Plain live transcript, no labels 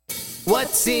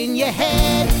What's in your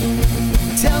head?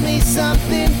 Tell me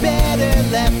something better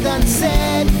left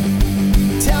unsaid.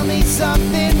 Tell me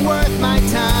something worth my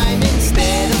time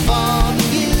instead of all the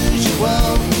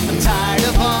usual. I'm tired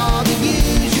of all the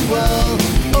usual.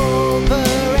 Over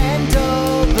and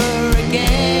over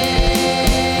again.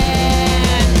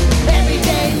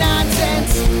 Everyday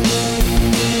nonsense.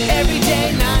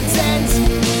 Everyday nonsense.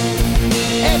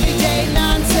 Everyday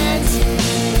nonsense.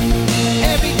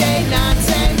 Everyday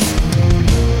nonsense.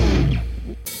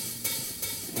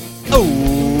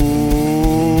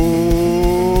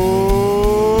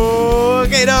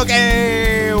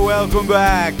 Okay, welcome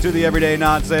back to the Everyday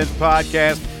Nonsense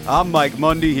Podcast. I'm Mike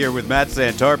Mundy here with Matt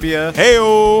Santarpia.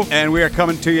 Heyo! And we are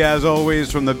coming to you, as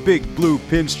always, from the Big Blue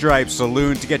Pinstripe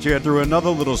Saloon to get you through another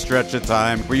little stretch of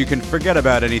time where you can forget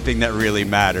about anything that really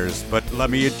matters. But let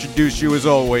me introduce you, as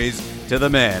always, to the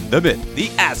man, the myth, the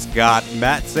ascot,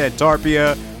 Matt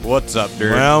Santarpia. What's up,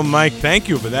 dude? Well, Mike, thank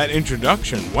you for that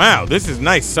introduction. Wow, this is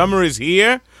nice. Summer is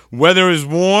here. Weather is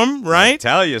warm, right? I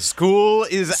tell you, school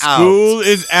is out. School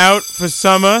is out for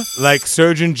summer, like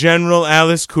Surgeon General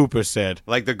Alice Cooper said.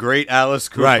 Like the great Alice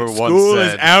Cooper Right, once school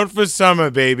said. is out for summer,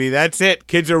 baby. That's it.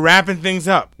 Kids are wrapping things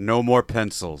up. No more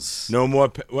pencils. No more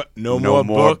No more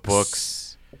more books. books.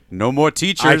 No more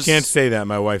teachers. I can't say that.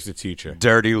 My wife's a teacher.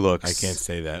 Dirty looks. I can't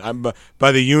say that. I'm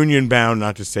by the union bound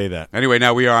not to say that. Anyway,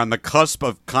 now we are on the cusp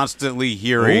of constantly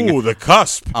hearing, Ooh, the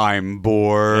cusp. I'm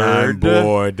bored. I'm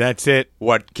bored. That's it.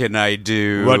 What can I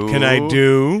do? What can I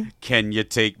do? Can you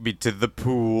take me to the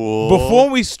pool? Before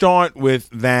we start with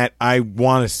that, I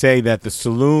want to say that the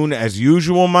saloon, as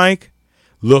usual, Mike,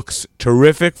 looks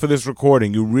terrific for this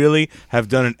recording. You really have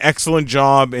done an excellent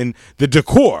job in the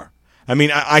decor. I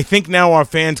mean, I think now our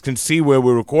fans can see where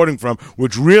we're recording from,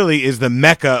 which really is the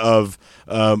mecca of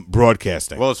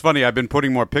broadcasting. Well, it's funny. I've been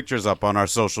putting more pictures up on our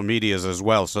social medias as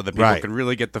well so that people Right. can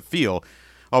really get the feel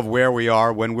of where we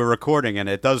are when we're recording. And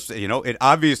it does, it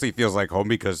obviously feels like home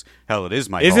because, hell, it is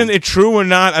my home. Isn't it true or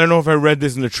not? I don't know if I read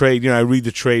this in the trade. I read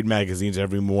the trade magazines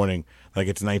every morning like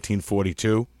it's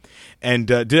 1942. And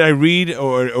did I read,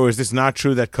 or is this not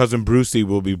true, that Cousin Brucey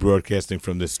will be broadcasting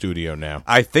from this studio now?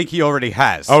 I think he already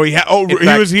has. Oh, he fact-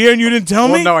 was here and you didn't tell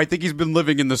Well, me? no, I think he's been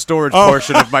living in the storage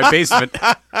portion of my basement.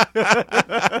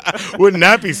 Wouldn't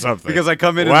that be something? Because I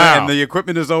come in Wow. and the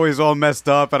equipment is always all messed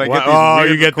up, and I get these Oh, weird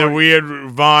you get the recording-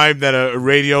 weird vibe that a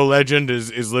radio legend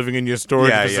is living in your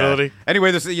storage facility? Yeah.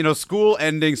 Anyway, this school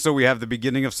ending, so we have the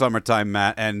beginning of summertime,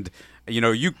 Matt, and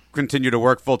you continue to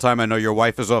work full time. I know your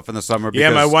wife is off in the summer. Yeah,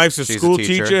 Because my wife's a she's school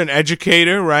teacher, an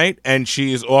educator, right? And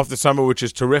she is off the summer, which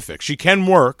is terrific. She can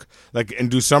work and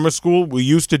do summer school. We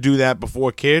used to do that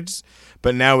before kids,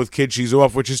 but now with kids, she's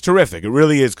off, which is terrific. It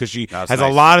really is because she That's has nice.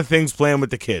 a lot of things planned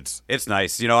with the kids. It's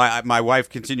nice. My wife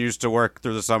continues to work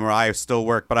through the summer. I still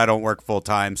work, but I don't work full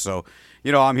time. So,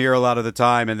 I'm here a lot of the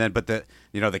time. And then, but the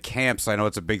camps, I know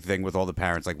it's a big thing with all the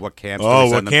parents. Like, what camps do we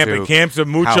send them to? Camps of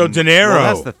Mucho dinero. Well,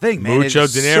 that's the thing, man. Mucho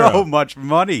It's dinero. so much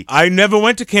money. I never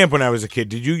went to camp when I was a kid.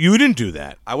 Did you? You didn't do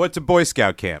that. I went to Boy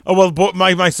Scout camp. Oh, well,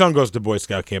 my son goes to Boy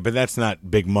Scout camp, but that's not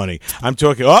big money. I'm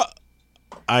talking,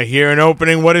 I hear an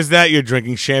opening. What is that? You're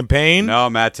drinking champagne? No,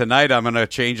 Matt, tonight I'm going to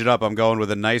change it up. I'm going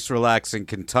with a nice, relaxing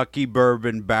Kentucky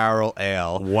Bourbon Barrel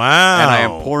Ale. Wow. And I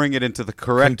am pouring it into the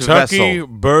correct Kentucky vessel.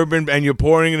 bourbon, and you're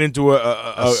pouring it into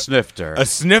A snifter. A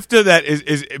snifter that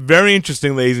is very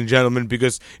interesting, ladies and gentlemen,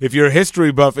 because if you're a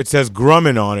history buff, it says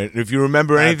Grumman on it. And if you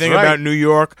remember anything right. about New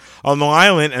York on Long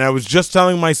Island, and I was just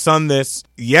telling my son this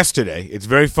yesterday, it's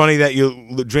very funny that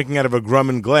you're drinking out of a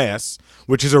Grumman glass,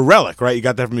 which is a relic, right? You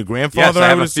got that from your grandfather? Yes, I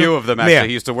have would a few assume? of them, actually. Yeah.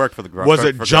 He used to work for the Grumman. Was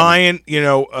a giant,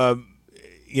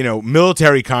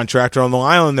 military contractor on Long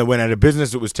Island that went out of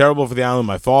business. It was terrible for the island.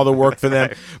 My father worked for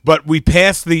them. But we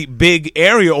passed the big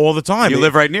area all the time. You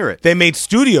live right near it. They made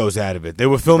studios out of it. They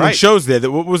were filming Right. shows there.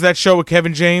 What was that show with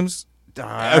Kevin James?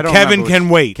 I don't Kevin remember Can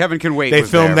Wait. Kevin Can Wait. They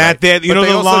was filmed there, that there. right. You But know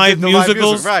they the also live did the live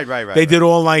musicals? Right. They did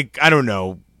all I don't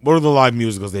know. What are the live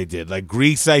musicals they did? Like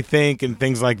Grease, I think, and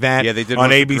things like that. Yeah, they did on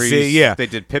most of ABC. Grease. Yeah, They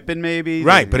did Pippin, maybe.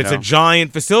 right. But it's a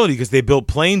giant facility because they built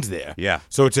planes there. Yeah.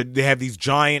 So they have these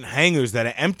giant hangars that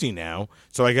are empty now.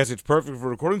 So I guess it's perfect for a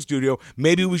recording studio.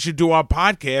 Maybe we should do our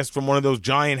podcast from one of those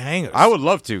giant hangars. I would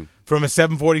love to. From a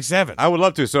 747. I would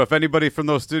love to. So if anybody from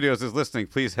those studios is listening,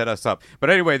 please hit us up. But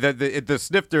anyway, the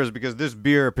snifters, because this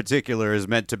beer in particular is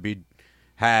meant to be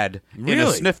had in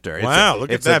a snifter. Wow,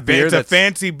 look at that. Beer It's a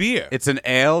fancy beer. It's an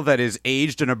ale that is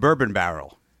aged in a bourbon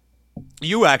barrel.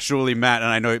 You actually, Matt,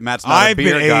 and I know Matt's not I've a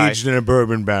beer been guy. aged in a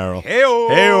bourbon barrel. Hey-o.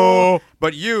 Hey-o.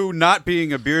 But you, not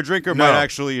being a beer drinker, No. might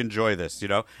actually enjoy this, you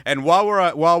know. And while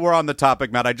we're on the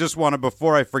topic, Matt, I just want to,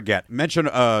 before I forget, mention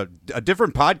a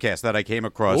different podcast that I came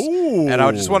across, Ooh. and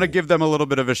I just want to give them a little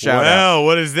bit of a shout out Well,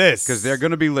 what is this? because they're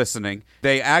going to be listening.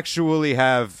 They actually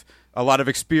have a lot of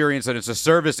experience, and it's a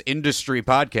service industry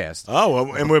podcast. Oh,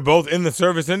 well, and we're both in the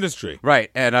service industry. Right,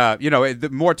 and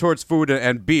more towards food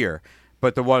and beer.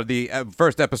 But the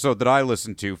first episode that I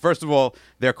listened to, first of all,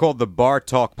 they're called the Bar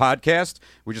Talk Podcast.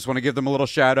 We just want to give them a little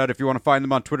shout out. If you want to find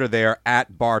them on Twitter, they are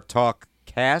at Bar Talk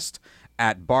Cast.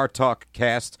 At Bar Talk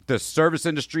Cast, the Service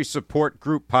Industry Support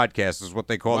Group Podcast is what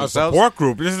they call A themselves. support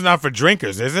group. This is not for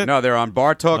drinkers, is it? No, they're on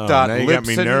bartalk.libsyn. now you got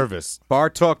me nervous.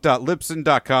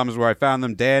 Bartalk.libsyn.com is where I found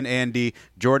them. Dan, Andy,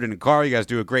 Jordan, and Carl, you guys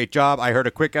do a great job. I heard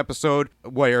a quick episode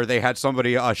where they had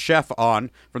a chef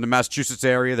on from the Massachusetts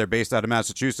area. They're based out of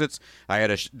Massachusetts.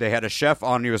 They had a chef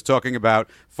on. He was talking about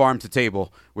farm to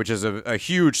table, which is a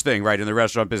huge thing right in the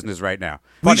restaurant business right now.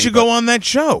 We should go on that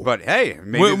show. But hey,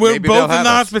 we're maybe both they'll in the have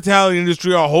us. hospitality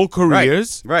industry our whole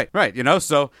careers. Right. You know,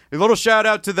 so a little shout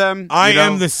out to them. I You know,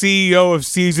 am the CEO of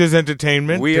Caesars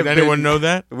Entertainment. Did anyone know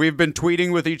that? We've been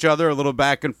tweeting with each other a little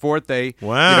back and forth. They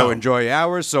enjoy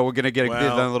ours, so we're going to give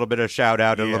them a little bit of shout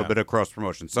out and a little bit of cross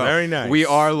promotion. So very nice. We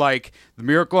are like the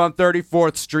Miracle on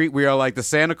 34th Street. We are like the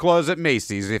Santa Claus at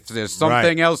Macy's. If there's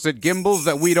something else at Gimbel's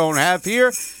that we don't have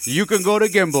here, you can go to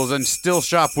Gimbel's and still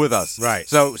shop with us. Right.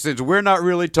 So since we're not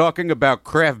really talking about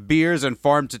craft beers and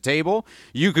farm to table,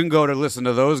 you can go to listen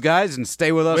to those guys and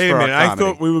stay with us Wait for a minute. our I comedy.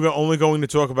 thought we were only going to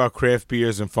talk about craft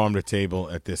beers and farm to table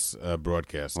at this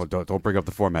broadcast. Well, don't bring up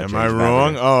the format. Am change, I Matt.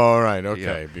 wrong? Oh, all right.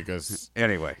 Okay. Because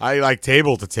Anyway. I like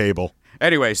table to table.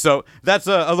 Anyway, so that's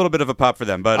a little bit of a pop for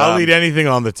them. But I'll eat anything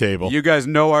on the table. you guys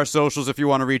know our socials if you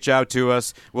want to reach out to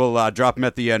us. We'll drop them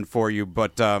at the end for you.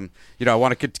 But, I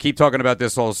want to keep talking about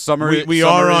this whole summer. We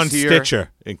summer are is on here. Stitcher,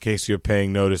 in case you're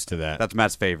paying notice to that. That's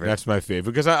Matt's favorite. That's my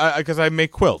favorite because I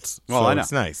make quilts. well, so I know.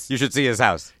 It's nice. You should see his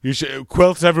house. You should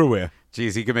quilts everywhere.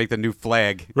 Jeez, he could make the new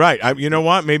flag. Right. You know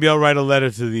what? Maybe I'll write a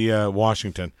letter to the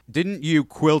Washington. Didn't you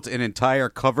quilt an entire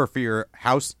cover for your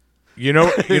house? You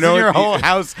know, Isn't your whole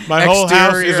house. My whole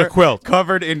house is a exterior quilt.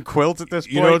 covered in quilt at this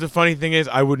point. You know what the funny thing is?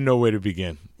 I wouldn't know where to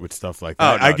begin with stuff like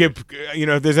that. Oh, no, I give,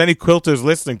 if there's any quilters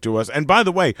listening to us, and by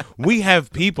the way, we have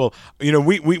people,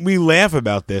 we laugh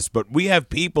about this, but we have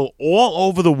people all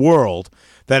over the world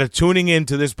that are tuning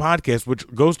into this podcast, which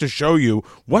goes to show you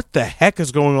what the heck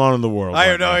is going on in the world. I right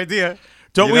have no now. idea.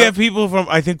 Don't You we know? have people from,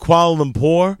 I think, Kuala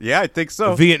Lumpur, Yeah, I think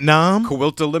so. Vietnam,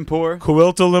 Quilta Limpor.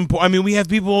 Kuala Lumpur? I mean, we have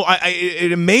people.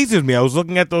 It amazes me. I was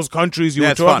looking at those countries you Yeah,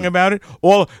 were it's talking fun. about it.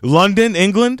 All London,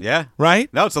 England. Yeah.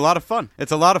 Right? No, it's a lot of fun.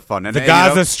 It's a lot of fun. And, The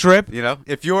Gaza Strip.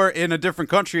 If you're in a different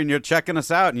country and you're checking us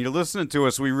out and you're listening to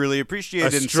us, we really appreciate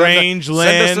it. And strange send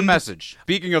us a land. message.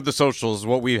 Speaking of the socials,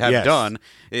 what we have Yes. done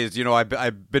is,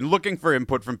 I've been looking for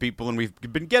input from people, and we've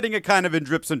been getting it kind of in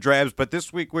drips and drabs. But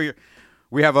this week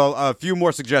we have a few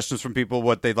more suggestions from people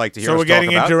what they'd like to hear So us we're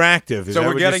getting talk about. interactive. Is So that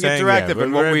we're what you're getting saying? interactive, Yeah,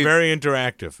 and what we're we- very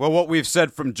interactive. Well, what we've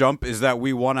said from jump is that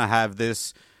we want to have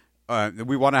this.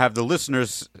 We want to have the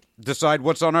listeners decide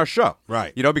what's on our show,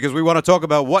 Right. Because we want to talk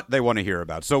about what they want to hear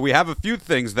about. So we have a few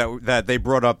things that they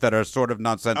brought up that are sort of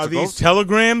nonsensicals. Are these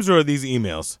telegrams or are these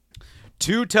emails?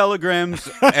 2 telegrams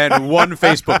and 1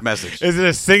 Facebook message. Is it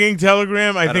a singing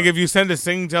telegram? I think if you send a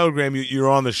singing telegram, you're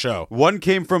on the show. One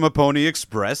came from a Pony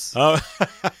Express, Oh,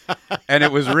 and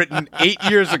it was written 8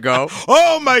 years ago,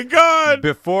 oh my God!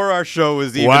 before our show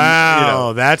was even.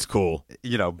 Wow, that's cool.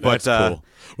 But That's cool.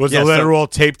 Was yeah, the letter so- all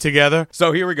taped together?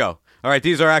 So here we go. All right,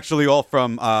 these are actually all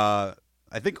from.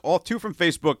 I think all 2 from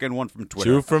Facebook and 1 from Twitter.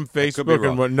 2 from I could be Facebook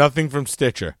and wrong. nothing from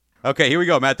Stitcher. Okay, here we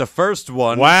go, Matt. The first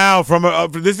one. Wow,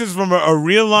 this is from a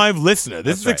real live listener.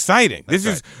 This is right. exciting. That's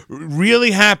This is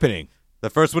really happening.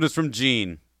 The first one is from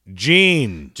Gene.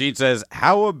 Gene, Gene says,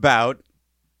 "How about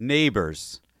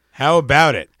neighbors? how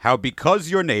about it? How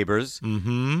because you're neighbors,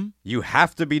 Mm-hmm. you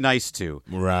have to be nice to,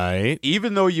 Right.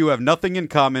 even though you have nothing in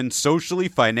common socially,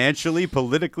 financially,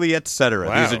 politically, etc."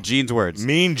 Wow. These are Gene's words.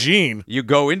 Mean Gene. You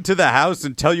go into the house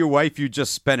and tell your wife you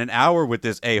just spent an hour with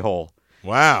this a-hole.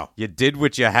 Wow. You did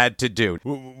what you had to do.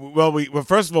 Well,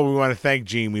 first of all, we want to thank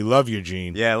Gene. We love you,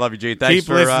 Gene. Yeah, I love you, Gene. Thanks Keep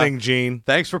for listening, Gene.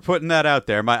 Thanks for putting that out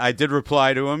there. I did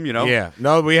reply to him. Yeah.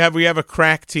 No, we have a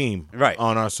crack team Right.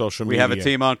 on our social We media. have a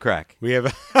team on crack. We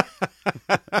have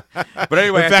But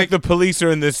anyway, In fact, the police are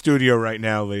in this studio right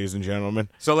now, ladies and gentlemen.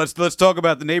 So let's talk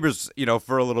about the neighbors,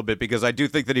 for a little bit, because I do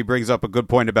think that he brings up a good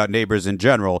point about neighbors in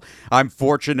general. I'm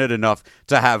fortunate enough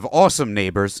to have awesome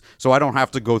neighbors, so I don't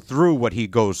have to go through what he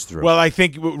goes through. Well, I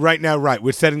think right now,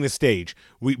 we're setting the stage.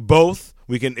 We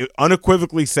can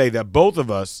unequivocally say that both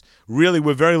of us really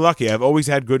were very lucky. I've always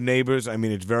had good neighbors. I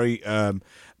mean, it's very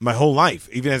my whole life,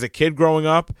 even as a kid growing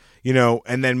up,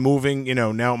 and then moving,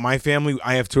 now my family,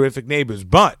 I have terrific neighbors.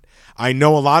 But I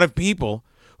know a lot of people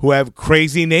who have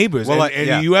crazy neighbors. Well,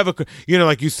 and you have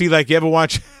like you see, like you ever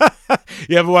watch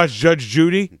Judge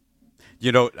Judy?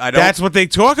 I don't. That's what they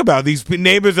talk about. These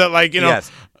neighbors that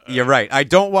Yes. You're right. I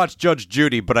don't watch Judge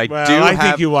Judy, but I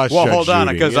think you watch Well, Judge hold on,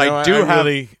 Judy. because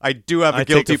I do have a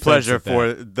guilty pleasure at that.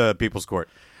 for the People's Court.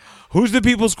 Who's the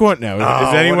People's Court now?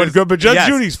 Is anyone good? But Judge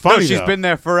Judy's funny. No, she's though. been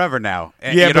there forever now.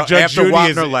 And, Yeah, but Judge after Judy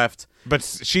Wagner is left. But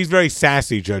she's very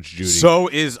sassy, Judge Judy. So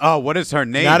is what is her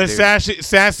name? Not as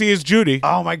sassy as Judy.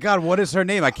 Oh my God, what is her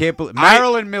name? I can't believe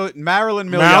Marilyn Millian.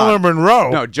 Marilyn Monroe.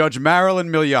 No, Judge Marilyn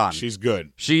Millian. She's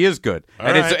good. She is good, All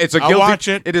and right. it's a I'll guilty. watch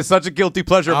it. It is such a guilty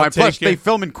pleasure of I'll mine. Plus, take they it.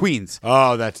 film in Queens,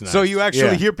 Oh, that's nice. so you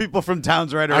actually Yeah. hear people from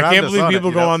towns right around. I can't us believe on people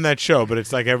it, go on that show, but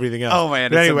it's like everything else. Oh, man,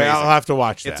 But it's anyway, amazing. I'll have to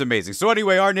watch that. It's amazing. So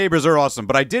anyway, our neighbors are awesome.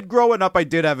 But I did growing up. I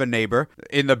did have a neighbor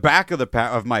in the back of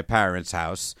of my parents'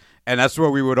 house. And that's where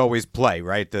we would always play,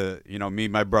 right? Me,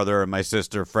 my brother, and my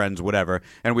sister, friends, whatever.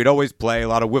 And we'd always play a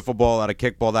lot of wiffle ball, a lot of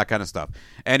kickball, that kind of stuff.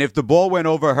 And if the ball went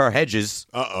over her hedges,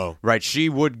 right, she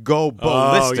would go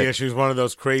ballistic. Oh, yeah, she was one of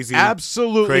those crazy,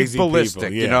 absolutely crazy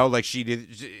ballistic. people, yeah. Like she did.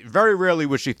 Very rarely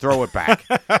would she throw it back.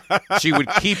 She would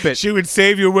keep it. She would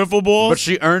save your wiffle balls? But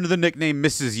she earned the nickname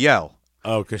Mrs. Yell.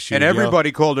 Oh, because she And would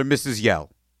everybody called her Mrs. Yell.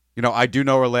 I do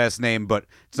know her last name, but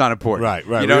it's not important. Right.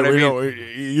 You know what I mean?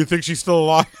 You think she's still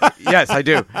alive? Yes, I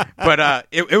do. But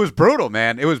it was brutal,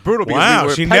 man. It was brutal because Wow, we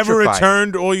were she petrified. never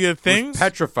returned all your Was things?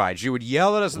 petrified. She would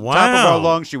yell at us at the top of our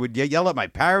lungs. She would yell at my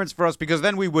parents for us because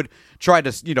then we would try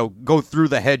to, go through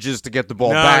the hedges to get the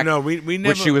ball back. No, we never.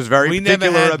 Which she was very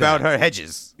particular about her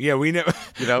hedges. Yeah, we never.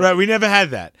 know? Right, we never had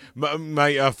that.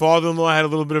 My father-in-law had a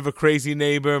little bit of a crazy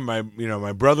neighbor. My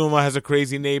brother-in-law has a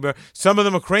crazy neighbor. Some of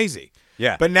them are crazy.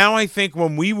 Yeah. But now I think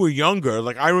when we were younger,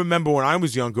 like I remember when I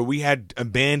was younger, we had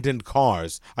abandoned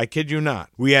cars. I kid you not.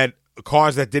 We had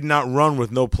cars that did not run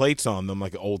with no plates on them,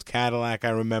 like an old Cadillac, I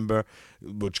remember,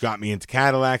 which got me into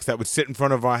Cadillacs that would sit in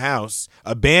front of our house,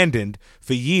 abandoned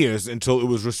for years until it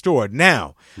was restored.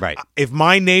 Now, Right. If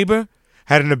my neighbor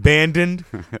had an abandoned,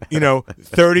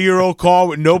 30-year-old car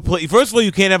with no plate. First of all,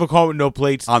 you can't have a car with no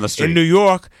plates On the street. in New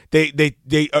York.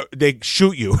 They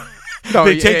shoot you. No,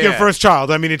 they take your yeah. first child.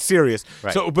 I mean, it's serious.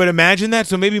 Right. So, but imagine that.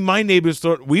 So maybe my neighbors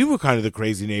thought we were kind of the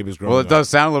crazy neighbors growing Well, up. it does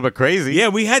sound a little bit crazy. Yeah,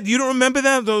 we had. You don't remember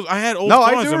that? I had old No,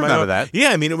 cars. I do in my remember that. Yeah,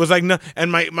 I mean, it was like,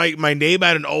 and my neighbor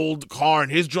had an old car in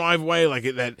his driveway, like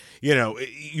that.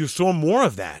 You saw more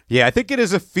of that. Yeah, I think it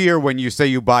is a fear when you say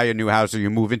you buy a new house or you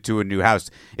move into a new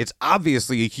house. It's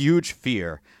obviously a huge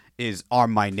fear. Are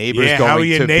my neighbors going to be how are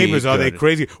your neighbors? Are they good?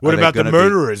 crazy? What Are they about the gonna be-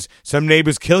 murderers? Some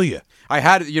neighbors kill you. I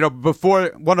had, before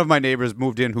one of my neighbors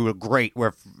moved in who were great,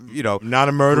 Not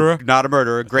a murderer? Not a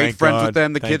murderer. Great Thank friends God. with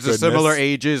them. The Thank kids are goodness. similar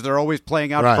ages. They're always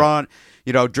playing out Right. front,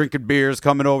 drinking beers,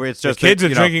 coming over. It's just kids are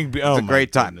you know, drinking be- oh, It's a my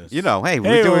great time. goodness. Hey, we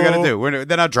do what we got to Hey-o. do.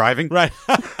 They're not driving. Right.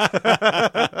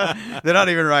 They're not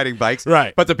even riding bikes.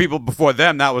 Right. But the people before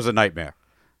them, that was a nightmare.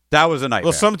 That was a nightmare.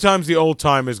 Well, sometimes the old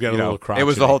timers get a little crotchety. It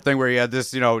was the whole thing where you had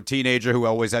this, teenager who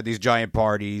always had these giant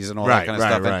parties and all that Right, kind of right,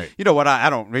 stuff. And right. you know what? I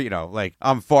don't,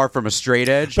 I'm far from a straight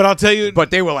edge. But I'll tell you. But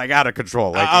they were like out of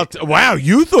control. Like, wow,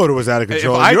 you thought it was out of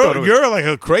control. I thought it was- You're like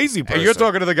a crazy person. Hey, you're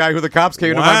talking to the guy who the cops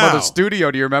came to my Wow. mother's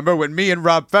studio. Do you remember when me and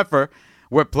Rob Pfeffer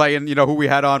were playing? Who we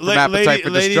had on from Appetite for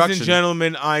Ladies Destruction. and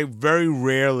gentlemen, I very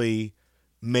rarely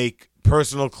make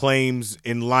personal claims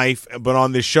in life, but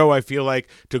on this show, I feel like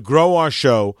to grow our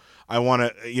show, I want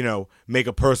to, make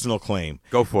a personal claim.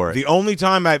 Go for it. The only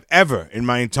time I've ever in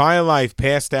my entire life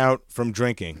passed out from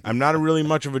drinking, I'm not really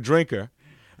much of a drinker,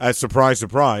 surprise,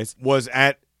 surprise, was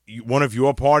at one of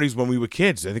your parties when we were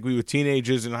kids. I think we were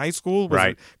teenagers in high school. Was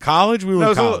Right. it college? We were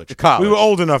No, in it was college. We were college.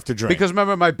 old enough to drink. Because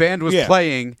remember, my band was Yeah.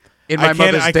 playing in my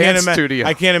mother's dance studio.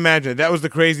 I can't imagine. That was the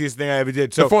craziest thing I ever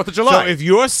did. So, The 4th of July. So if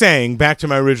you're saying, back to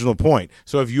my original point,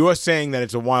 so if you're saying that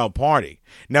it's a wild party,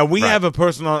 now we Right. have a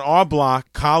person on our block,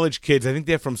 college kids, I think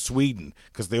they're from Sweden,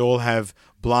 because they all have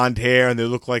blonde hair and they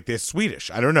look like they're Swedish.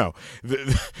 I don't know.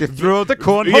 They threw out the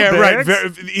corn. Yeah, right.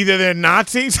 Either they're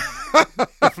Nazis.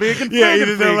 Yeah,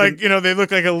 either they're like, they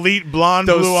look like elite blonde,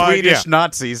 those blue-eyed. Swedish Yeah.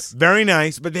 Nazis Very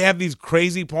nice, but they have these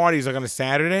crazy parties like on a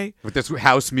Saturday. with this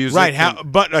house music. Right,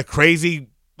 and- but a crazy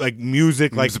like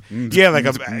music, like like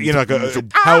a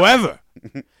however.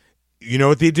 You know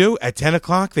what they do? At 10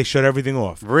 o'clock, they shut everything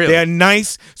off. Really? They're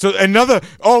nice. So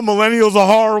millennials are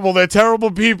horrible. They're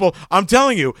terrible people. I'm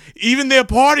telling you, even their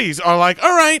parties are like,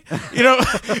 all right,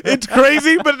 it's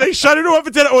crazy, but they shut it off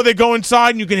at 10, or they go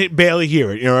inside and you can barely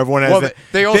hear it. Everyone has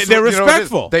they're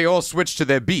respectful. They all switch to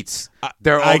their beats.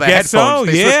 They're all I the guess headphones.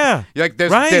 so, yeah.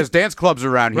 There's dance clubs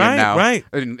around here now. Right.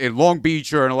 In Long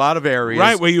Beach or in a lot of areas.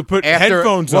 Right, where you put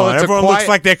headphones on. Everyone looks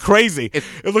like they're crazy.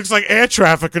 It looks like air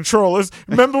traffic controllers.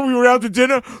 Remember we were out to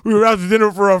dinner? We were out to dinner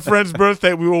for our friend's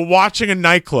birthday. We were watching a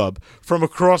nightclub from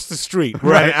across the street.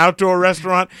 We're at an outdoor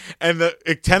restaurant, and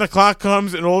 10 o'clock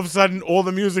comes, and all of a sudden, all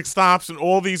the music stops, and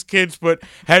all these kids put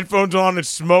headphones on and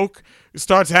smoke. It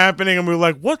starts happening, and we're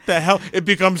like, what the hell? It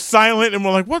becomes silent, and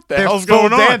we're like, what the hell's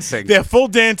going on? Dancing. They're full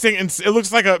dancing, and it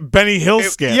looks like a Benny Hill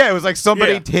skit. Yeah, it was like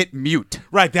somebody hit mute.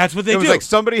 Right, that's what they do. It was like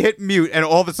somebody hit mute, and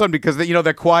all of a sudden, because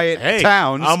they're quiet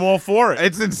towns. I'm all for it.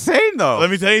 It's insane, though.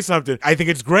 Let me tell you something. I think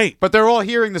it's great. But they're all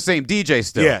hearing the same DJ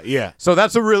still. Yeah. So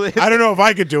that's a really... I don't know if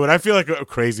I could do it. I feel like a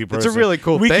crazy person. It's a really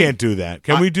cool thing. We thing. can't do that.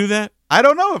 Can we do that? I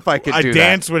don't know if I could do that. I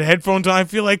dance with headphones on. I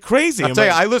feel like crazy. I'll tell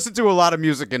you, I listen to a lot of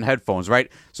music in headphones,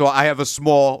 right? So I have a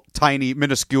small, tiny,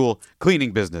 minuscule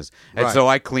cleaning business. And so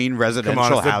I clean residential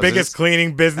houses. It's the biggest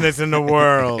cleaning business in the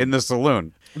world. In the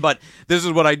saloon. But this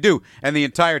is what I do. And the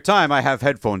entire time I have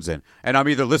headphones in. And I'm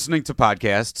either listening to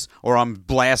podcasts or I'm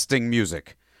blasting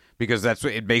music. Because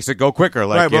it makes it go quicker.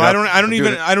 Like, right, but I don't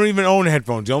even own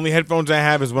headphones. The only headphones I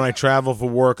have is when I travel for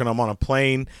work and I'm on a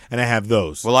plane and I have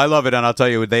those. Well, I love it, and I'll tell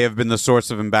you, they have been the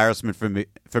source of embarrassment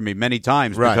for me many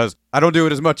times because I don't do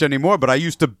it as much anymore. But I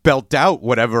used to belt out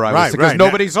whatever I was because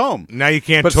nobody's home. Now you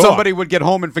can't. But talk. somebody would get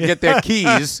home and forget their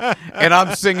keys, and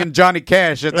I'm singing Johnny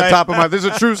Cash at the top of my. This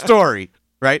is a true story.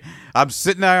 Right, I'm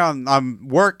sitting there. I'm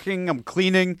working. I'm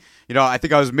cleaning. I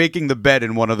think I was making the bed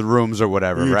in one of the rooms or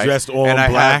whatever. You right, dressed all in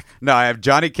black. I have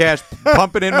Johnny Cash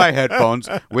pumping in my headphones,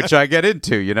 which I get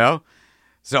into.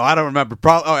 So I don't remember.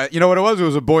 You know what it was? It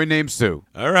was A Boy Named Sue.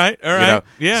 All right.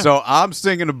 Yeah. So I'm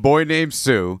singing A Boy Named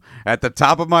Sue at the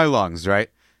top of my lungs.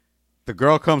 Right. The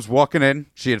girl comes walking in.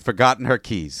 She had forgotten her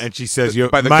keys. And she says, you're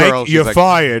like,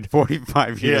 fired.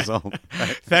 45 years old.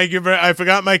 Thank you. I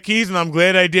forgot my keys, and I'm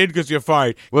glad I did because you're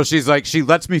fired. Well, she's like, she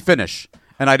lets me finish.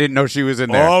 And I didn't know she was in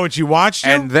there. Oh, and she watched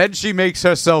you? And then she makes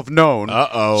herself known.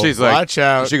 Uh-oh. She's like, watch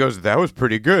out. She goes, that was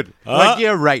pretty good. Like,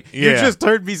 yeah, right. You just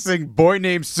heard me sing Boy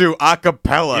Named Sue a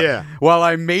cappella while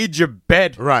I made your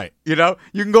bed. Right. You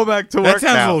can go back to work now. That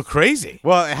sounds a little crazy.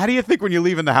 Well, how do you think when you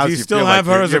leave in the house? Do you still have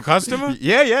her as a customer?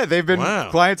 Yeah. They've been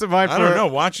clients of mine for, I don't know,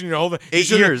 watching your whole 8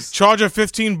 years. Charge her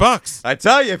 $15. I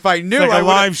tell you, if I knew, it's like a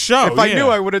live show. If I knew,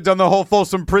 I would have done the whole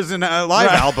Folsom Prison live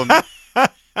album.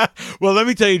 Well, let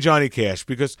me tell you, Johnny Cash,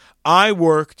 because I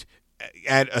worked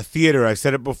at a theater, I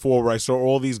said it before, where I saw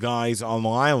all these guys on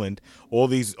Long Island, all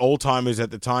these old-timers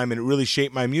at the time, and it really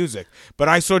shaped my music. But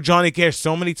I saw Johnny Cash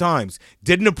so many times.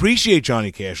 Didn't appreciate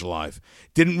Johnny Cash live.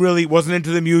 Wasn't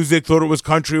into the music, thought it was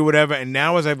country or whatever. And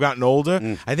now as I've gotten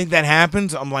older, I think that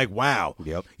happens. I'm like, wow.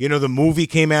 Yep. The movie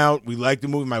came out. We liked the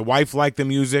movie. My wife liked the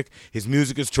music. His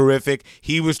music is terrific.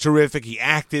 He was terrific. He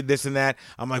acted this and that.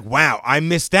 I'm like, wow, I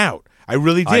missed out. I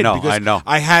really did. I know.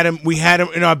 We had him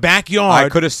in our backyard. I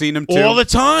could have seen him too. All the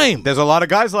time. There's a lot of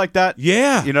guys like that.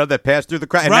 Yeah. That pass through the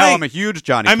crowd. And now I'm a huge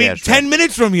Johnny Cash fan. 10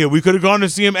 minutes from here, we could have gone to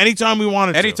see him anytime we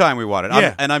wanted to. Anytime we wanted.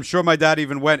 Yeah. And I'm sure my dad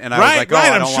even went, and I was like,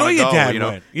 I don't want to go. I'm sure your dad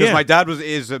went. Because my dad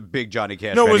is a big Johnny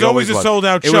Cash fan. No, it was always a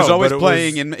sold-out show. It was always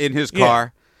playing in his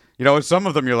car. Some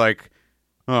of them you're like,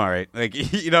 all right. Like,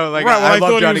 I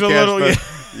love Johnny Cash,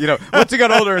 once he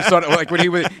got older and started, like when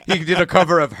he did a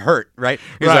cover of Hurt, right?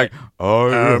 He's like,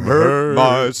 I am hurt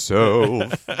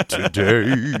myself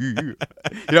today.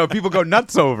 People go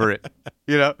nuts over it.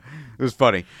 It was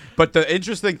funny. But the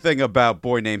interesting thing about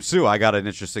Boy Named Sue, I got an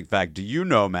interesting fact. Do you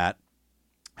know, Matt,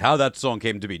 how that song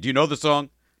came to be? Do you know the song,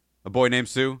 A Boy Named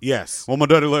Sue? Yes. Well, my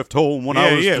daddy left home when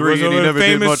I was 3 and he never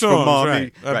did much for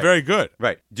mommy. Right. Very good.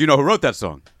 Right. Do you know who wrote that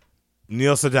song?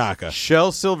 Neil Sedaka.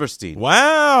 Shel Silverstein.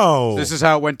 Wow. This is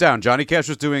how it went down. Johnny Cash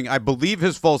was doing, I believe,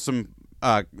 his Folsom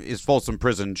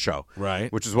Prison show. Right.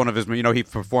 Which is one of his, he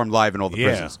performed live in all the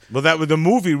prisons. Well, the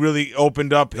movie really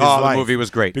opened up his life. The movie was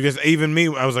great. Because even me,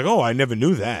 I was like, I never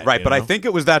knew that. Right, but I think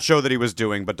it was that show that he was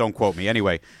doing, but don't quote me.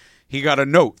 Anyway, he got a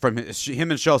note from him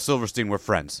and Shel Silverstein were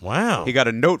friends. Wow. He got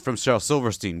a note from Shel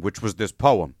Silverstein, which was this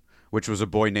poem, which was A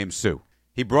Boy Named Sue.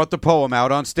 He brought the poem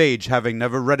out on stage, having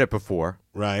never read it before.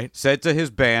 Right. Said to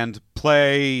his band,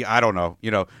 play, I don't know,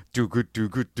 do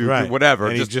right. whatever.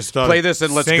 And just play this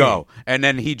and let's singing. go. And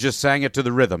then he just sang it to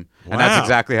the rhythm. And that's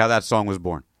exactly how that song was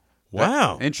born.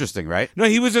 Wow. Interesting, right? No,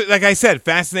 he was, like I said,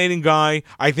 fascinating guy.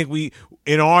 I think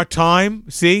in our time,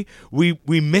 we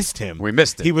missed him. We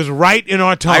missed it. He was right in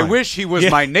our time. I wish he was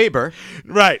my neighbor.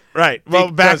 Right.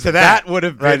 Well, back Because to that. that would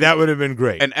have been that would have been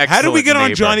great. an How did we get excellent on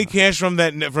neighbor. Johnny Cash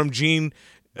from Gene?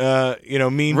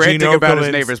 Mean Ranting Gene about his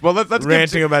Okerlund's neighbors. Well, let's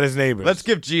ranting about his neighbors. Let's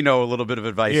give Gino a little bit of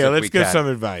advice. Yeah, if let's we give can. some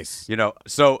advice.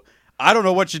 So I don't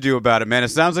know what you do about it, man. It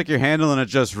sounds like you're handling it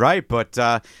just right, but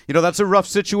that's a rough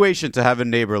situation to have a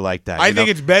neighbor like that. I think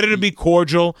it's better to be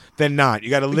cordial than not. You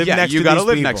got to live next to you got to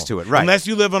live next to it, right? Unless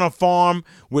you live on a farm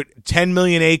with 10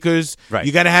 million acres, right.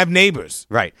 You got to have neighbors.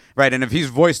 Right. And if he's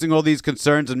voicing all these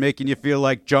concerns and making you feel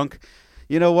like junk,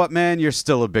 you know what, man? You're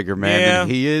still a bigger man than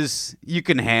he is. You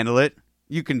can handle it.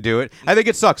 You can do it. I think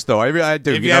it sucks, though. I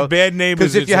do. If you have bad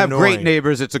neighbors, because if you have annoying. great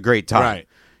neighbors, it's a great time. Right.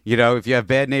 If you have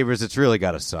bad neighbors, it's really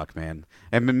got to suck, man.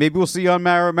 And maybe we'll see you on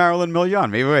Marilyn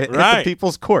Million. Maybe we'll hit the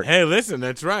People's Court. Hey, listen,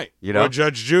 that's right. Or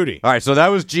Judge Judy. All right, so that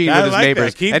was Gene with his like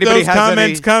neighbors. That. Keep those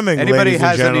comments coming, Anybody ladies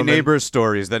has and any gentlemen. neighbors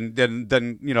stories, then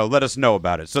let us know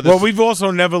about it. So Well, we've also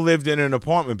never lived in an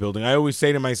apartment building. I always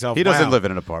say to myself, he doesn't wow, live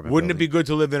in an apartment Wouldn't building. it be good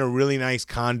to live in a really nice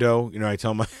condo?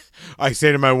 I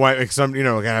say to my wife, like I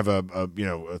can have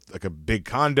like a big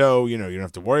condo. You don't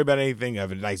have to worry about anything. You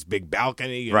have a nice big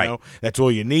balcony. You know, that's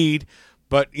all you need.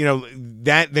 But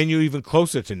then you're even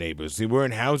closer to neighbors. See, we're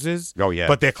in houses. Oh yeah,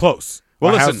 but they're close.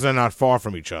 Well, Our listen, houses are not far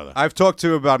from each other. I've talked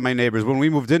to about my neighbors. When we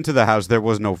moved into the house, there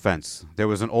was no fence. There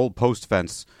was an old post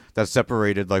fence that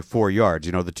separated like 4 yards.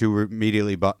 The two were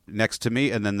immediately next to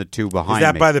me, and then the two behind me.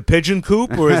 Is that by the pigeon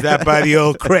coop, or is that by the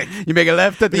old creek? You make a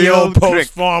left at the old creek.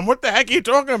 post farm. What the heck are you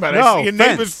talking about? No, I see your fence.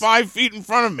 neighbor's 5 feet in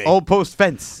front of me. Old post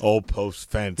fence. Old post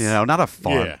fence. Not a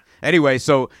farm. Yeah. Anyway,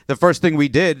 so the first thing we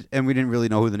did, and we didn't really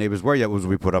know who the neighbors were yet, was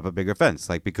we put up a bigger fence.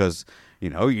 Because,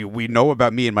 we know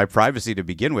about me and my privacy to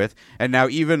begin with. And now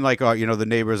even the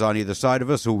neighbors on either side of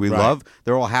us who we love,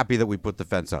 they're all happy that we put the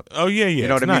fence up. Oh, yeah. You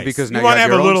know what I mean? Nice. Because now you want to have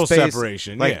your a own little space.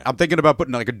 separation. I'm thinking about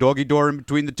putting like a doggy door in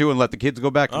between the two and let the kids go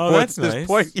back and forth that's at this nice.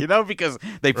 point, because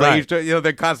they play each other,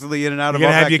 they're constantly in and out of You're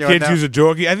our going to have backyard your kids now. use a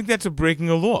doggy? I think that's a breaking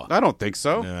of law. I don't think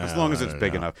so, No, as long as it's I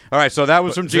big don't know. enough. All right, so that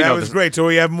was from So Gino. that was great. So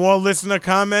we have more listener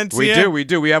comments We here?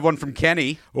 do. We have one from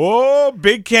Kenny. Oh,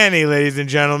 Big Kenny, ladies and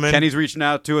gentlemen. Kenny's reaching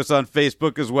out to us on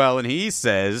Facebook as well, and he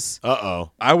says,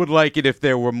 Uh-oh. I would like it if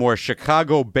there were more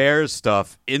Chicago Bears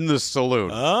stuff in the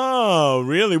saloon. Oh,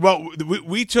 really? Well,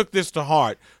 we took this to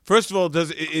heart. First of all,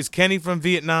 is Kenny from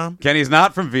Vietnam? Kenny's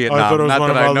not from Vietnam. I thought it was not one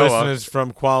of that I our know listeners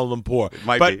from Kuala Lumpur. It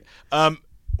might but, be.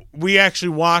 We actually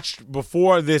watched,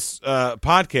 before this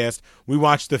podcast, we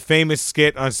watched the famous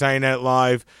skit on Saturday Night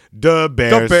Live, The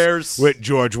Bears. With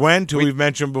George Wendt, who we've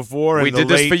mentioned before. We and did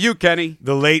this for you, Kenny.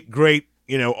 The late, great,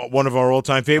 one of our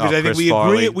all-time favorites. I think Chris we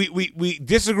Farley. agree. We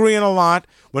disagree on a lot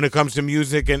when it comes to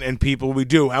music and people. We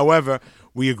do. However,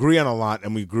 we agree on a lot,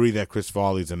 and we agree that Chris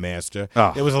Farley's a master.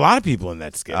 Oh. There was a lot of people in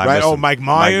that skit, I right? miss Oh, him. Mike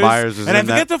Myers. Mike Myers was and I in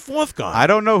forget that. the fourth guy. I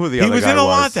don't know who the other guy was. He was in a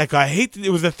lot, that guy. It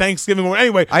was the Thanksgiving one.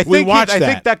 Anyway, I we think watched that.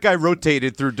 I think that guy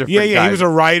rotated through different guys. Yeah, he was a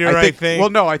writer, I think. Well,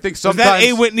 no, I think Was sometimes... that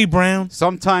A. Whitney Brown?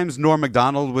 Sometimes Norm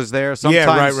Macdonald was there.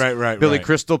 Sometimes right. Billy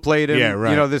Crystal played him. Yeah,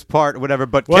 right. This part, whatever.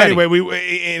 But Well, Kenny, anyway,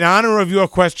 we in honor of your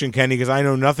question, Kenny, because I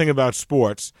know nothing about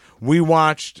sports, we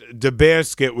watched the Bears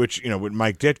skit, which, with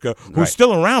Mike Ditka, who's Right.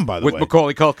 still around, by the way. with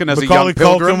Macaulay Culkin as Macaulay a young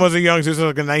pilgrim. Culkin was a young, this was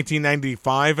like in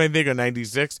 1995, I think, or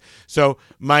 96. So,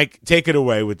 Mike, take it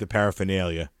away with the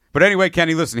paraphernalia. But anyway,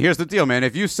 Kenny, listen, here's the deal, man.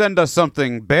 If you send us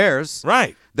something Bears,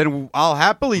 Right. then I'll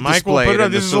happily Mike will display put it it in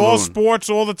up. the This is all saloon. sports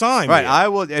all the time. Right, here. I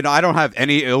will, and I don't have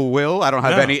any ill will. I don't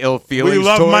have No. any ill feelings. We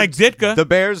love towards Mike Ditka. the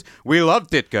Bears. We love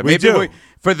Ditka. We do.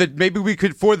 Maybe we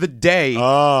could for the day.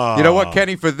 Oh. You know what,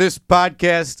 Kenny? For this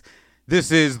podcast, this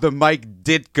is the Mike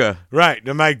Ditka. Right,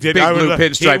 the Mike Ditka. Big blue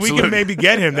pinstripe We salute. can maybe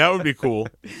get him. That would be cool.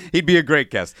 He'd be a great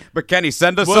guest. But Kenny,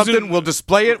 send us Wasn't- something. We'll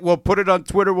display it. We'll put it on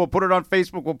Twitter. We'll put it on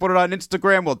Facebook. We'll put it on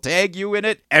Instagram. We'll tag you in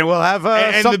it, and we'll have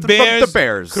And something the Bears, from the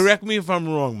Bears. Correct me if I'm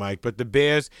wrong, Mike, but the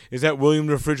Bears, is that William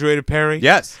the Refrigerator Perry?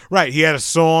 Yes. Right, he had a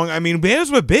song. I mean, Bears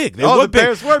were big. They Oh, were the big.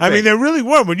 Bears were I mean, big. they really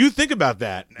were. When you think about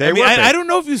that, They were big. I don't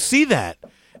know if you see that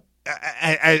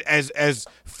as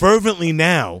fervently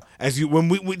now as you when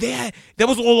we they had, that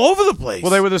was all over the place.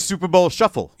 Well, they were the Super Bowl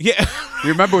shuffle. Yeah. You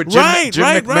remember with Jim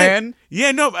McMahon? Right.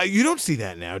 Yeah, no, you don't see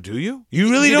that now, do you? You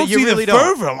really don't you see really the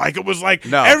don't. fervor. Like it was like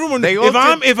No. everyone. They all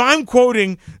If I'm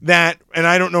quoting that, and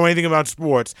I don't know anything about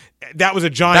sports, that was a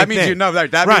giant. That means thing. you know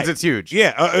that. That Right. means it's huge.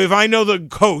 Yeah, if I know the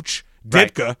coach,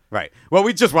 Ditka. Right. Well,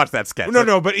 we just watched that sketch.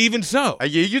 No, but even so.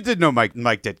 You did know Mike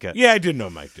Ditka. Yeah, I did know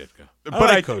Mike Ditka.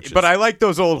 But I like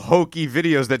those old hokey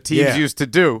videos that teams used to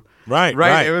do. Right.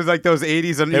 It was like those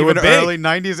 80s and They were even big. early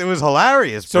 90s. It was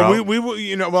hilarious, bro. So we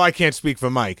well, I can't speak for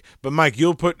Mike, but Mike,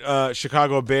 you'll put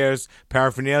Chicago Bears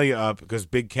paraphernalia up because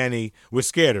Big Kenny, we're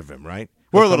scared of him, right?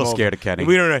 We're a little scared of Kenny.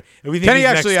 We don't know. We think Kenny he's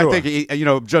actually, next door. I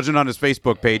think, judging on his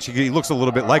Facebook page, he looks a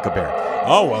little bit like a bear.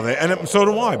 Oh, well, and so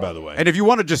do I, by the way. And if you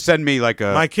want to just send me like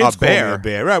My kids a call me bear, a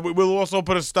bear. Right, we'll also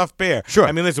put a stuffed bear. Sure.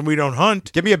 I mean, listen, we don't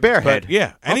hunt. give me a bear But head.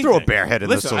 yeah, I'll anything. throw a bear head in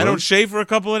Listen, the I saloon. don't shave for a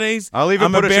couple of days. I'll even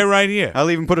I'm put a bear right here.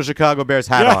 I'll even put a Chicago Bears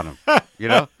hat on him. You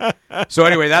know. So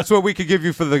anyway, that's what we could give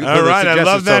you for the. All right, I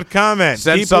love suggestions. that So comment.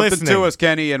 Send Keep something listening. to us,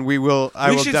 Kenny, and we will. I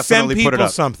we will should definitely send put it people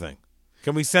up. something.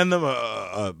 Can we send them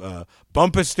a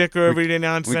bumper sticker everyday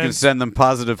nonsense? We can send them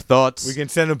positive thoughts. We can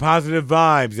send them positive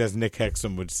vibes, as Nick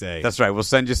Hexum would say. That's right. We'll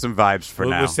send you some vibes for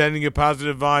now. We're sending you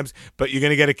positive vibes, but you're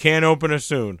going to get a can opener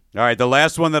soon. All right. The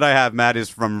last one that I have, Matt,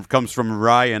 comes from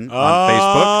Ryan on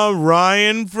Facebook,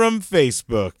 Ryan from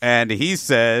Facebook. and he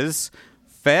says,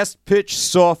 "Fast pitch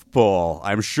softball.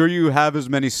 I'm sure you have as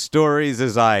many stories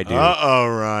as I do." Uh-oh,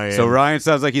 Ryan. So Ryan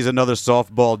sounds like he's another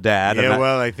softball dad. Yeah, and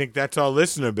well, I think that's our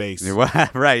listener base.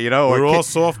 right. Or We're all kid-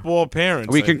 softball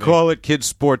parents. We I can think. call it kids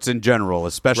sports in general,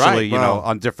 especially Right, well,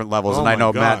 on different levels. oh And I my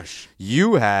know, Matt, gosh.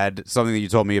 you had something that you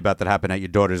told me about that happened at your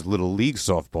daughter's little league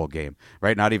softball game,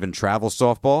 right? Not even travel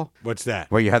softball, What's that?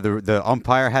 where you had the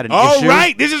umpire had an Oh, issue.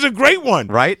 right. This is a great one.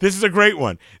 Right? This is a great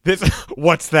one.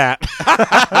 What's that?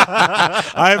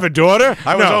 I have a daughter.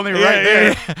 I was only right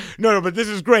there. No, but this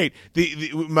is great.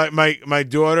 My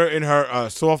daughter in her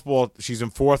softball, she's in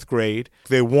 4th grade.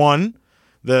 They won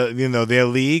their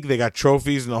league. They got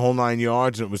trophies and the whole 9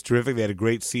 yards, and it was terrific. They had a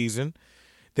great season.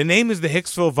 The name is the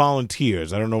Hicksville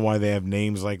Volunteers. I don't know why they have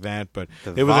names like that, but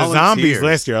they were the Zombies Volunteers.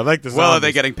 last year. I like the Zombies. Well, are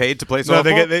they getting paid to play No,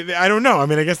 softball? I don't know. I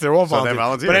mean, I guess they're all So they're volunteers.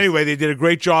 volunteers. But anyway, they did a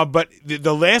great job. But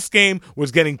the last game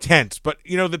was getting tense. But,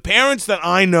 the parents that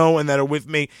I know and that are with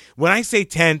me, when I say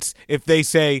tense, if they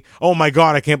say, oh, my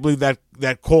God, I can't believe that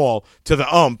call to the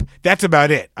ump, that's about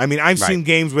it. I mean, I've seen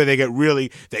games where they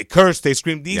curse, they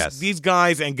scream. These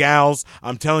guys and gals,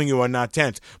 I'm telling you, are not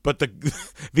tense. But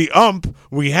the ump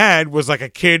we had was like a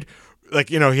kid.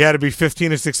 He had to be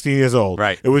 15 or 16 years old.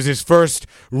 Right. It was his first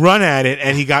run at it,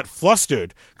 and he got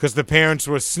flustered because the parents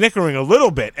were snickering a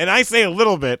little bit. And I say a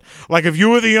little bit, like if you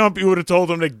were the ump, you would have told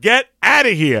him to get out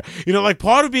of here. Like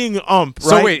part of being an ump, right?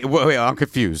 So wait, I'm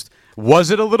confused.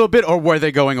 Was it a little bit, or were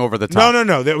they going over the top?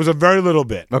 No. There was a very little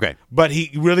bit. Okay. But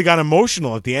he really got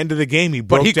emotional at the end of the game.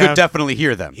 But he down. could definitely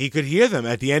hear them. He could hear them.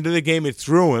 At the end of the game, it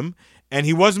threw him, and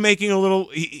he was making a little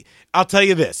I'll tell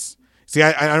you this. See,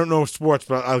 I don't know sports,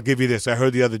 but I'll give you this. I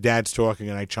heard the other dads talking,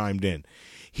 and I chimed in.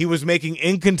 He was making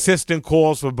inconsistent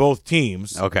calls for both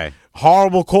teams. Okay.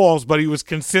 Horrible calls, but he was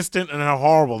consistent in how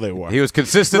horrible they were. He was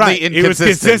consistently inconsistent. He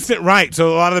was consistent, right.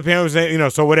 So a lot of the parents were saying,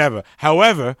 so whatever.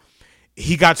 However,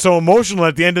 he got so emotional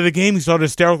at the end of the game, he started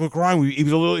hysterical crying.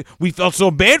 We felt so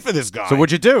bad for this guy. So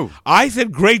what'd you do? I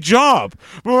said, great job.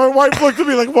 But my wife looked at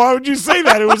me like, why would you say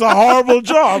that? It was a horrible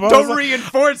job. Don't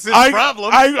reinforce his problem.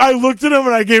 I looked at him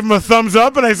and I gave him a thumbs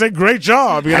up and I said, great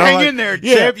job. Hang in there,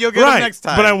 Chip. You'll get him next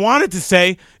time. But I wanted to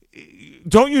say,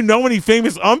 don't you know any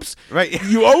famous umps? Right.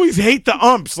 You always hate the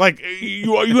umps. Like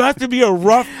you have to be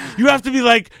you have to be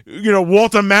like,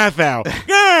 Walter Matthau.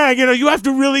 Yeah, you have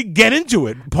to really get into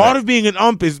it. Part of being an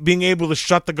ump is being able to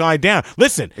shut the guy down.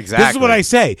 Listen, Exactly. This is what I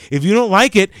say. If you don't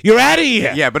like it, you're out of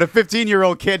here. Yeah, but a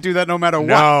 15-year-old can't do that no matter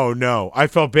what. No. I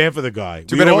felt bad for the guy.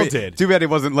 Too We bad all did. Too bad it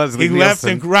wasn't Leslie He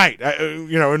Nielsen. left right.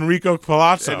 Enrico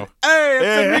Palazzo. Hey,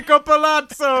 it's Enrico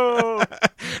Palazzo.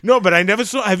 No, but I never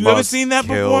saw. Have you ever seen that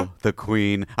Kill before? the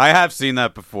Queen. I have seen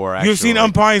that before. Actually. You've seen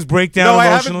umpires break down No, I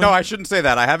emotionally? haven't. No, I shouldn't say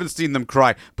that. I haven't seen them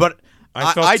cry, but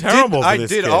I felt terrible for I this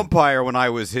did kid. umpire when I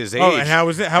was his age. Oh, and how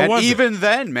was it? How and was it? even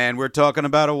then, man, we're talking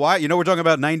about a while. We're talking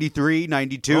about 93,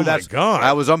 92. Oh, my God.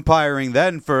 I was umpiring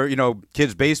then for,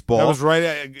 kids baseball. That was right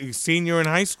at senior in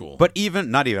high school. But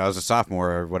not even, I was a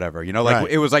sophomore or whatever. Right.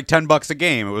 It was like $10 a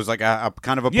game. It was like a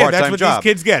kind of a Yeah, part-time that's what job. these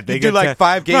kids get. They you get do like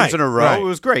 5 games right, in a row. right. It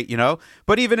was great,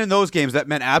 But even in those games, that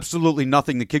meant absolutely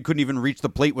nothing. The kid couldn't even reach the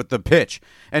plate with the pitch.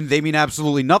 And they mean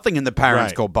absolutely nothing, and the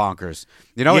parents Right. go bonkers.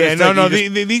 Yeah, It's no, like no. you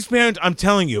just- These parents, I'm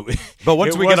telling you. But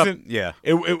once it we get up, wasn't- yeah.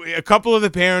 a couple of the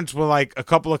parents were like a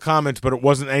couple of comments, but it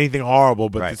wasn't anything horrible.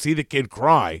 But to Right. see the kid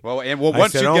cry,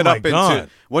 Once said, you "Oh get my up God." into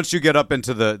once you get up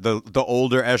into the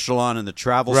older echelon and the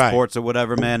travel Right. sports or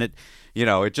whatever, man, it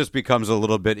just becomes a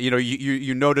little bit.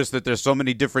 You notice that there's so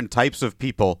many different types of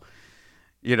people.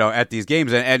 at these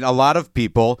games, and a lot of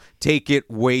people take it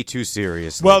way too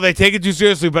seriously. Well, they take it too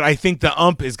seriously, but I think the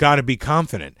ump has got to be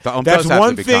confident. The ump That's does have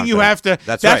one to be thing you confident. have to.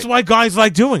 That's right. why guys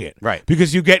like doing it, Right?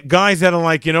 Because you get guys that are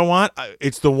like, you know what?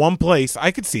 It's the one place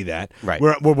I could see that, right?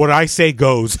 Where what I say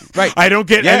goes, right? I don't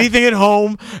get anything at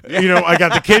home. I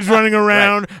got the kids running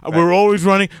around. Right. We're always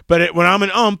running, but when I'm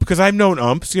an ump, because I've known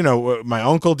umps, my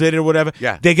uncle did it or whatever.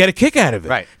 Yeah. They get a kick out of it,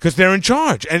 right? Because they're in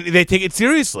charge and they take it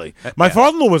seriously. My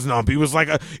father-in-law was an ump. He was like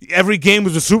every game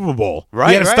was a Super Bowl. Right,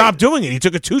 he had to stop doing it. He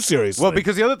took it too seriously. Well,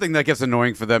 because the other thing that gets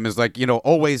annoying for them is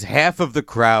always half of the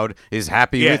crowd is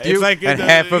happy with you, and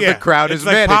half of the crowd is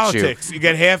mad politics. at you. You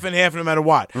get half and half no matter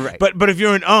what. Right. But if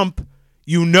you're an ump,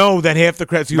 you know that half the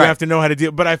crowd, so you have to know how to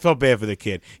deal. But I felt bad for the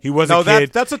kid. He was a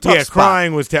kid. That's a tough spot.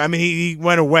 Crying was terrible. I mean, he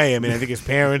went away. I mean, I think his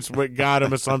parents got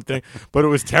him or something, but it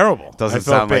was terrible. Doesn't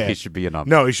sound like he should be an ump.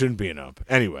 No, he shouldn't be an ump.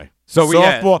 Anyway.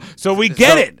 Softball. So we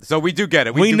get it. So we do get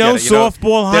it. We know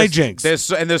softball hijinks.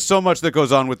 There's so much that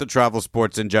goes on with the travel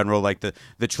sports in general, like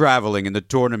the traveling and the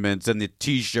tournaments and the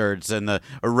T-shirts and the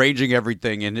arranging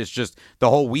everything, and it's just the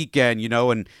whole weekend,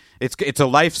 and it's a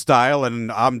lifestyle, and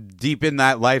I'm deep in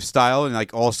that lifestyle, and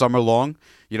like all summer long,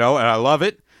 and I love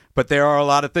it. But there are a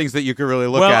lot of things that you can really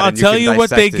look at. Well, I'll tell you what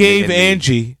they gave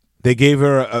Angie. They gave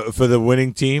her for the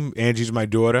winning team. Angie's my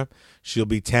daughter. She'll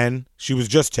be 10. She was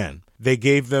just 10. They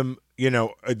gave them,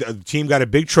 the team got a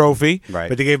big trophy, right?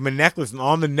 But they gave them a necklace, and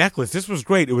on the necklace, this was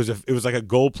great. It was like a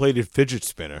gold-plated fidget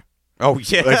spinner. Oh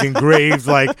yeah, like engraved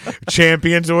like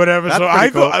champions or whatever. That's so I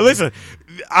cool. Listen,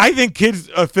 I think kids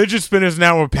fidget spinners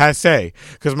now are passe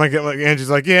because my Angie's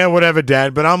like, yeah, whatever,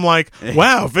 Dad. But I'm like,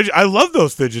 wow, I love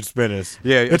those fidget spinners.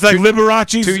 Yeah, it's like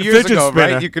Liberace's 2 years fidget ago,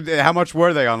 spinner. right? You could. How much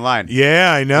were they online?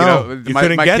 Yeah, I know. You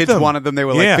couldn't my get kids them. wanted them. They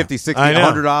were like $50, $60,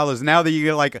 $100. Now that you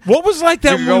get like what was like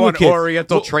that you when go we were on kids?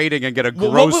 Oriental Trading and get a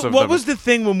gross of them. What was the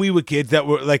thing when we were kids that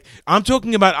were like? I'm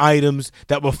talking about items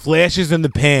that were flashes in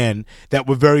the pan that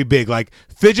were very big, like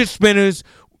fidget spinners.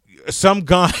 Some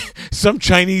guy, some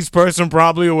Chinese person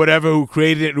probably or whatever who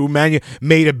created it, who made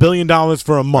 $1 billion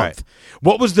for a month. Right.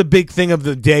 What was the big thing of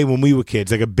the day when we were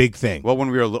kids? Like a big thing. Well,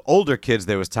 when we were older kids,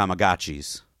 there was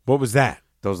Tamagotchis. What was that?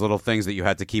 Those little things that you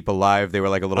had to keep alive. They were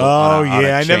like a little. Oh on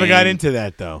a I never got into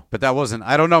that though. But that wasn't.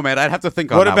 I don't know, man. I'd have to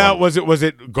think on that. What about was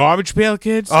it Garbage Pail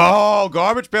Kids? Oh,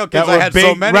 Garbage Pail Kids! I had big,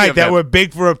 so many. Right, of them. that were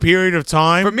big for a period of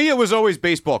time. For me, it was always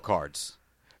baseball cards.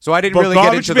 So I didn't really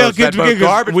get into those. Kids,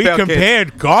 we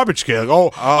compared Garbage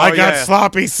Pail. I got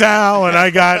Sloppy Sal and I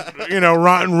got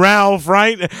Rotten Ralph.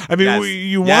 Right? I mean,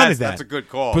 you wanted that. That's a good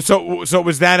call. So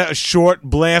was that a short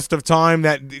blast of time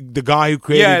that the guy who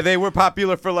created? Yeah, they were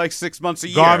popular for like 6 months a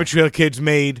year. Garbage Pail Kids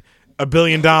made $1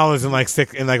 billion in like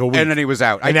a week, and then he was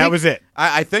out. And that was it.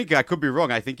 I think I could be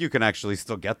wrong. I think you can actually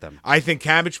still get them. I think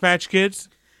Cabbage Patch Kids.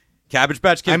 Cabbage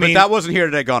Patch Kids, but that wasn't Here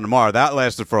Today, Gone Tomorrow. That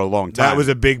lasted for a long time. That was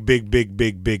a big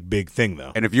thing,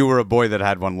 though. And if you were a boy that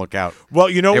had one, look out. Well,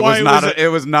 you know why it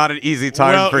was not an easy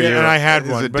time for you. And I had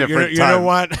one, but you know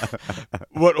what?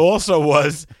 What also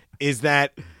is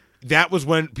that was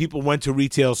when people went to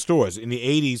retail stores. In the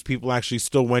 80s, people actually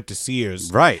still went to Sears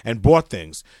and bought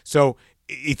things. So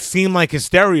it seemed like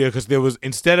hysteria because there was,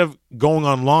 instead of going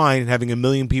online and having 1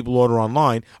 million people order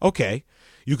online, okay,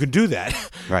 you can do that.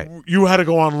 Right. You had to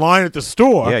go online at the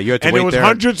store. Yeah, you had to and wait there was there.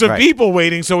 Hundreds of people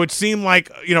waiting, so it seemed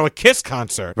like a Kiss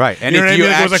concert. Right. And if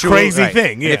it was a crazy right.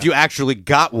 thing. Yeah. And if you actually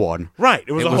got one, right,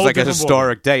 it was like a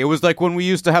historic day. It was like when we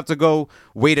used to have to go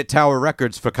wait at Tower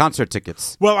Records for concert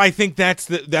tickets. Well, I think that's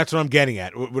what I'm getting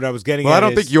at. What I was getting at. Well, I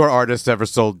don't think your artist ever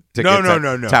sold tickets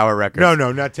no. Tower Records. No,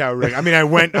 not Tower Records. I mean,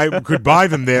 I could buy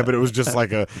them there, but it was just like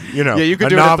Yeah, you could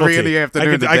do novelty. it at 3 in the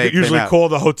afternoon. I could usually call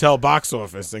the hotel box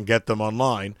office and get them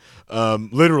online.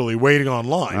 Literally waiting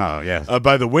online. Oh yeah,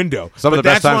 by the window. Some of the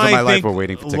best times of my life were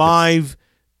waiting for tickets. Live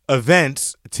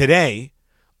events today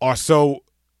are so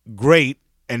great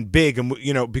and big, and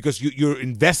because you're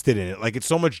invested in it. Like, it's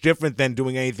so much different than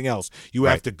doing anything else. You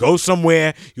have to go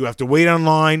somewhere. You have to wait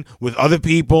online with other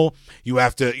people. You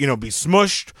have to be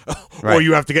smushed, or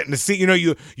you have to get in the seat.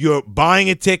 You're buying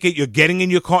a ticket. You're getting in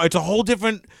your car. It's a whole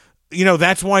different.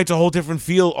 That's why it's a whole different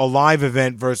feel, a live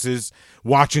event versus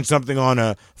watching something on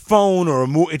a phone or a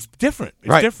movie. It's different.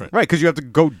 It's different. Right, because you have to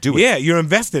go do it. Yeah, you're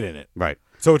invested in it. Right.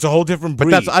 So it's a whole different breed.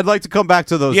 But I'd like to come back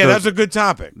to those. Yeah, that's a good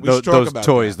topic. We should talk those about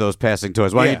toys, that. Those passing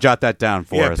toys. Why don't you jot that down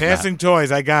for us? Yeah, passing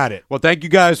toys. I got it. Well, thank you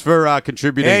guys for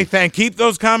contributing. Hey, keep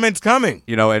those comments coming.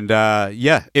 And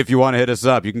if you want to hit us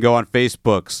up, you can go on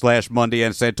Facebook /Monday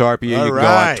and Santarpia. You can go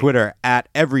on Twitter at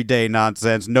Everyday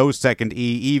Nonsense, no second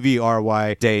E,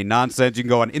 EVRY Day Nonsense. You can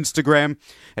go on Instagram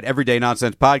at Everyday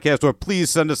Nonsense Podcast, or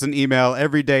please send us an email,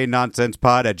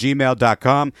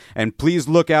 everydaynonsensepod@gmail.com. And please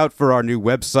look out for our new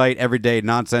website,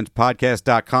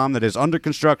 nonsensepodcast.com that is under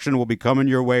construction, will be coming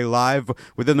your way live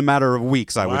within the matter of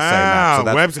weeks, I would say, Matt.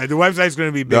 So website. The website's going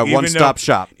to be big. One-stop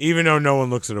shop. Even though no one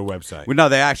looks at a website. Well, no,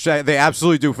 they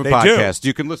absolutely do for podcasts.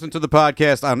 You can listen to the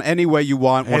podcast on any way you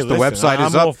want. Once the website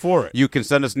is up, all for it. You can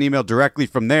send us an email directly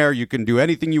from there. You can do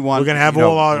anything you want. We're going to have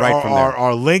all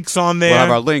our links on there. We'll have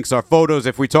our links, our photos.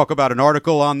 If we talk about an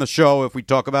article on the show, if we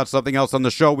talk about something else on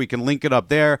the show, we can link it up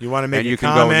there. You want to make a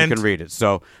comment? Go and you can read it.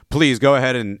 So please go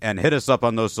ahead and hit us up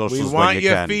on those socials. We want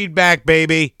your feedback,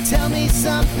 baby. Tell me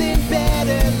something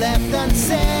better left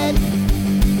unsaid.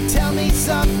 Tell me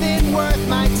something worth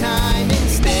my time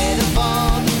instead of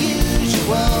all the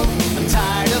usual. I'm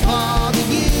tired of all the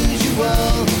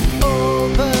usual.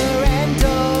 Over and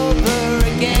over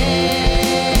again.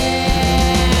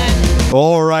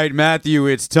 All right, Matthew,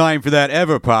 it's time for that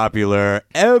ever popular,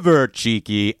 ever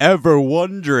cheeky, ever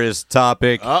wondrous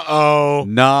topic. Uh-oh.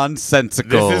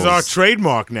 Nonsensicals. This is our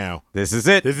trademark now. This is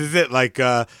it. This is it. Like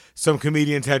some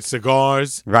comedians had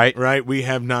cigars. Right. Right? We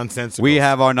have nonsensicals. We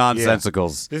have our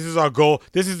nonsensicals. Yeah. This is our goal.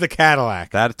 This is the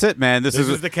Cadillac. That's it, man. This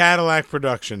is the Cadillac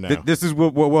production now. This is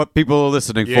what people are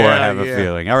listening for, I have a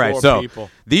feeling. All right, Poor people.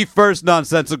 The first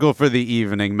nonsensical for the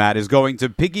evening, Matt, is going to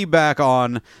piggyback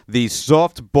on the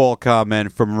softball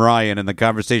comment from Ryan in the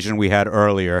conversation we had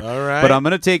earlier. All right. But I'm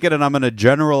going to take it and I'm going to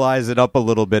generalize it up a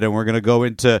little bit, and we're going to go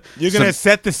into... You're going to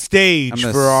set the stage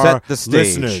for our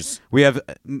listeners. We have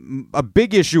a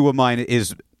big issue of mine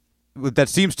that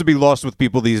seems to be lost with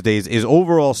people these days is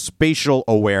overall spatial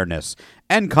awareness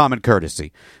and common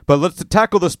courtesy. But let's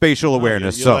tackle the spatial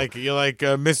awareness. You're like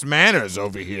Miss Manners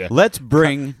over here. Let's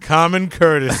bring common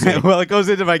courtesy. Well, it goes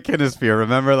into my kinesphere.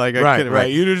 Remember,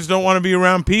 right. You just don't want to be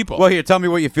around people. Well, here, tell me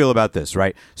what you feel about this.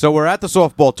 Right. So we're at the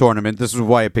softball tournament. This is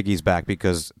why it piggy's back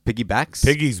because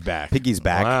Piggy's back.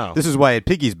 Wow. This is why it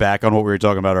piggy's back on what we were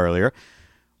talking about earlier.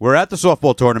 We're at the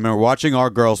softball tournament. We're watching our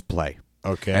girls play.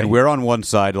 Okay. And we're on one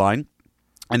sideline,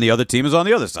 and the other team is on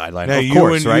the other sideline. Now, of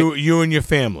course, right? You and your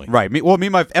family. Right.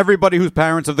 Everybody who's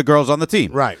parents of the girls on the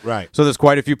team. Right. So there's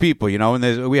quite a few people,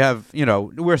 and we have,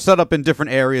 we're set up in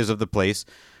different areas of the place,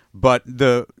 but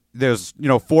there's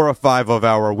 4 or 5 of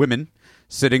our women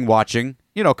sitting watching,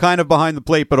 kind of behind the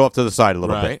plate, but off to the side a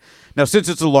little bit. Now, since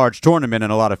it's a large tournament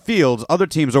and a lot of fields, other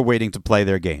teams are waiting to play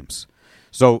their games.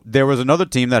 So there was another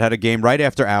team that had a game right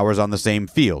after ours on the same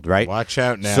field, right? Watch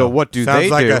out now. So what do they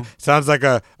do? Sounds like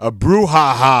a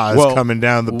brouhaha is coming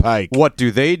down the pike. What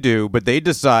do they do? But they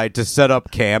decide to set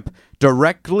up camp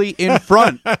directly in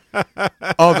front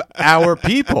of our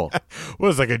people. What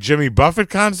is it, like a Jimmy Buffett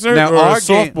concert now, or our a softball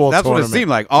game, that's tournament? what it seemed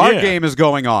like. Our game is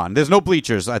going on. There's no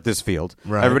bleachers at this field.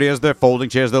 Right. Everybody has their folding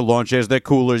chairs, their lawn chairs, their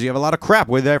coolers. You have a lot of crap.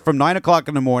 We're there from 9 o'clock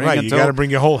in the morning right, until... you got to bring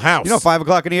your whole house. 5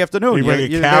 o'clock in the afternoon.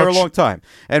 You're there a long time.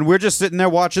 And we're just sitting there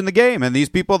watching the game. And these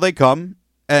people, they come,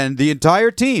 and the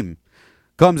entire team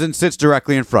comes and sits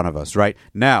directly in front of us, right?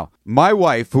 Now, my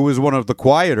wife, who is one of the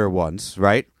quieter ones,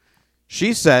 right?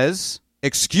 She says...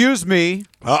 Excuse me.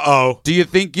 Uh-oh. Do you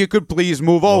think you could please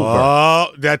move over? Oh,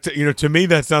 to me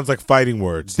that sounds like fighting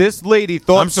words. This lady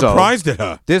thought so. I'm surprised at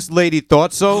her. This lady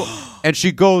thought so, and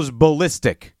she goes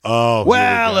ballistic. Oh.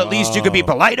 Well, at least you could be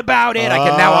polite about it.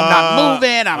 I'm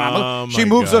not moving. She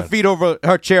moves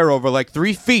her chair over like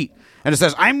 3 feet. And it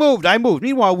says, I moved.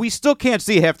 Meanwhile, we still can't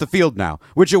see half the field now,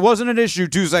 which it wasn't an issue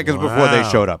 2 seconds before they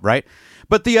showed up, right?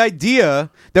 But the idea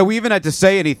that we even had to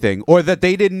say anything or that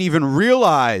they didn't even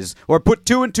realize or put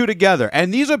 2 and 2 together,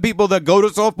 and these are people that go to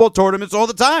softball tournaments all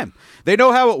the time. They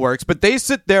know how it works, but they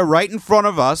sit there right in front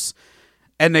of us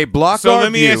and they block our view. So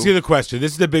let me ask you the question.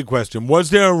 This is the big question.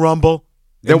 Was there a rumble?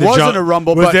 There wasn't a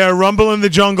rumble. Was there a rumble in the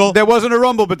jungle? There wasn't a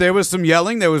rumble, but there was some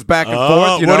yelling. There was back and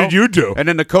forth. What did you do? And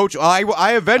then the coach,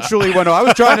 I eventually went. I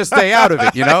was trying to stay out of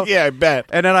it, Yeah, I bet.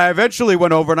 And then I eventually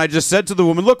went over and I just said to the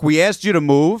woman, "Look, we asked you to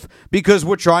move because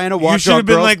we're trying to watch." You should have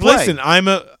been like, play. "Listen, I'm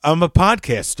a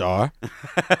podcast star."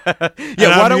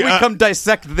 Why don't we come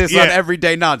dissect this on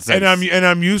everyday nonsense? And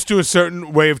I'm used to a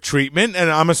certain way of treatment,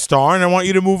 and I'm a star, and I want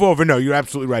you to move over. No, you're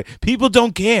absolutely right. People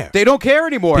don't care. They don't care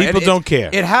anymore. People don't care.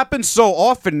 It happens so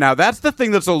often now. That's the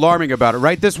thing that's alarming about it,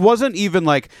 right? This wasn't even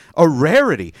like a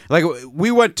rarity. Like we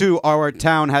went to our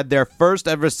town, had their first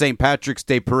ever St. Patrick's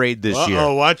Day parade this year.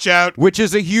 Oh, watch out! Which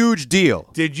is a huge deal.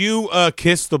 Did you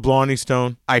kiss the Blarney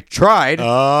Stone? I tried.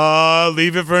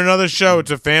 Leave it for another show.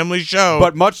 It's a family show.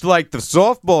 But much like the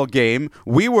softball game,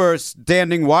 we were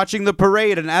standing watching the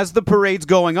parade, and as the parade's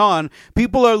going on,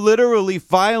 people are literally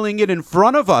filing it in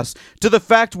front of us to the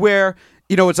fact where,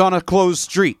 it's on a closed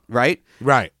street, right?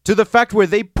 Right. To the fact where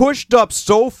they pushed up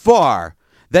so far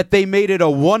that they made it a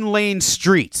one-lane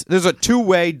street. There's a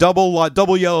two-way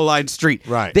double yellow line street.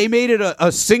 Right. They made it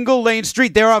a single-lane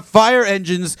street. There are fire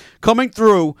engines coming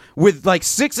through with like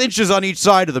 6 inches on each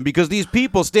side of them because these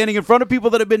people standing in front of people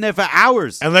that have been there for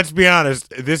hours. And let's be honest,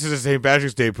 this is a St.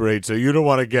 Patrick's Day parade, so you don't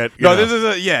want to get... You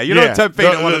don't tempt fate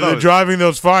at one of those. Driving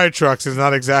those fire trucks is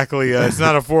not exactly... it's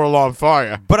not a 4-alarm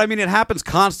fire. But I mean, it happens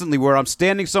constantly where I'm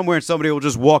standing somewhere and somebody will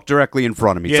just walk directly in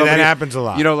front of me. Yeah, somebody, that happens a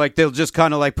lot. You know, like they'll just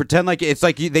kind of like pretend like it's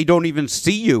like they don't even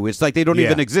see you. It's like they don't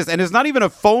even exist. And it's not even a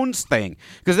phones thing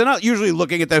because they're not usually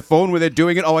looking at their phone when they're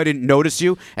doing it. Oh, I didn't notice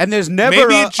you. And there's never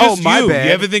maybe it's just my you. bad.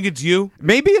 You ever think it's you?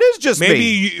 Maybe it is just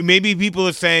me. Maybe people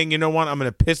are saying, you know what, I'm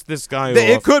going to piss this guy off.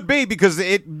 It could be because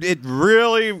it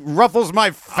really ruffles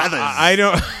my feathers. I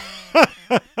don't...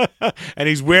 And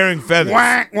he's wearing feathers.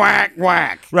 Whack, whack,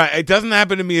 whack. Right. It doesn't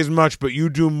happen to me as much, but you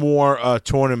do more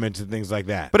tournaments and things like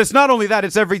that. But it's not only that;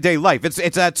 it's everyday life.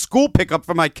 It's at school pickup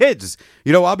for my kids.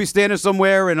 You know, I'll be standing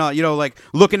somewhere and like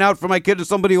looking out for my kid, and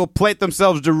somebody will plant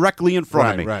themselves directly in front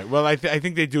of me. Right. Well, I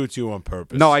think they do it to you on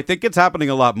purpose. No, I think it's happening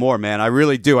a lot more, man. I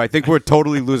really do. I think we're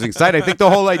totally losing sight. I think the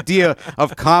whole idea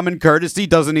of common courtesy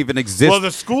doesn't even exist. Well,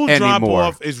 the school drop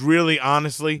off is really,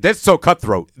 honestly, that's so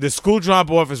cutthroat. The school drop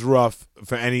off is rough.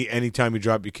 For any time you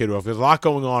drop your kid off, there's a lot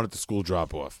going on at the school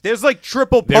drop off. There's like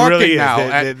triple parking really now.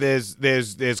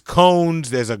 There's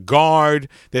cones. There's a guard.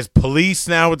 There's police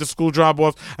now at the school drop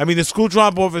off. I mean, the school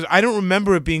drop off is. I don't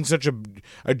remember it being such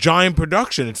a giant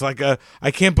production. It's like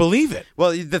I can't believe it.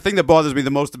 Well, the thing that bothers me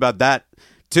the most about that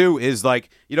too is like,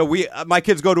 you know, my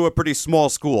kids go to a pretty small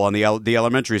school on the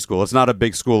elementary school. It's not a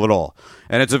big school at all,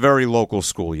 and it's a very local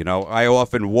school. You know, I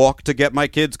often walk to get my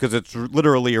kids because it's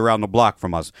literally around the block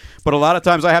from us. But a lot of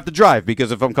times I have to drive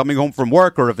because if I'm coming home from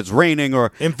work or if it's raining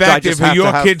or in fact, if at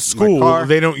your kid's school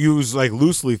they don't use like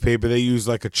loose leaf paper, they use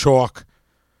like a chalk.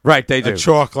 Right, they do. A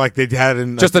chalk like they had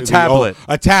in... Just a tablet.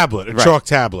 A chalk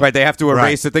tablet. Right, they have to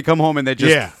erase it. They come home and they're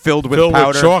just filled with powder.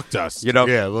 With chalk dust. You know?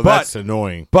 Yeah, well, that's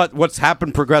annoying. But what's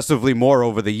happened progressively more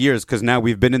over the years, because now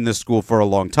we've been in this school for a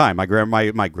long time. My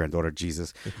granddaughter,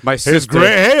 Jesus. My sister...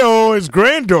 His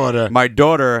granddaughter. My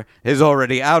daughter is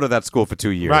already out of that school for 2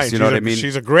 years. Right, you know what I mean?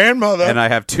 She's a grandmother. And I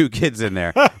have 2 kids in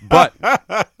there. But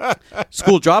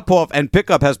school drop-off and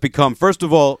pickup has become, first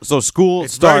of all, so school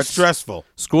it's starts... very stressful.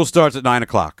 School starts at 9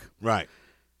 o'clock. Right.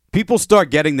 People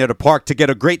start getting there to park to get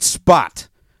a great spot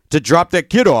to drop their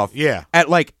kid off at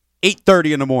like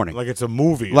 8:30 in the morning. Like it's a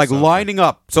movie. Like lining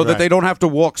up so that they don't have to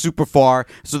walk super far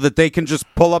so that they can just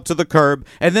pull up to the curb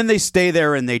and then they stay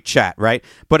there and they chat, right?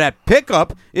 But at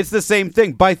pickup, it's the same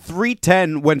thing. By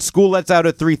 3:10, when school lets out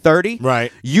at 3:30,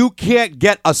 right, you can't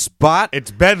get a spot.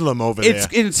 It's bedlam over there. It's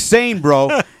insane,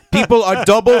 bro. People are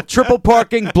double, triple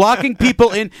parking, blocking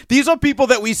people in. These are people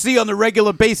that we see on the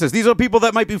regular basis. These are people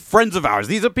that might be friends of ours.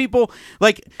 These are people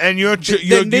like... And you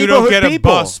don't get a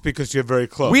bus because you're very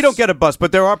close. We don't get a bus,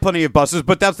 but there are plenty of buses.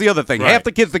 But that's the other thing. Right. Half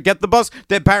the kids that get the bus,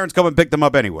 their parents come and pick them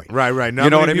up anyway. Right. You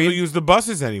know what I mean? People use the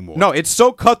buses anymore. No, it's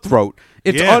so cutthroat.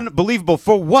 It's unbelievable.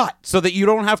 For what? So that you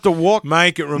don't have to walk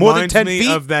Mike, it more than reminds 10 me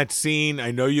feet? of that scene.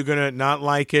 I know you're going to not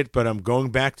like it, but I'm going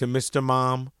back to Mr.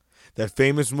 Mom, that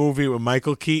famous movie with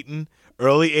Michael Keaton.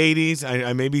 Early 80s.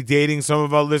 I may be dating some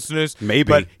of our listeners. Maybe.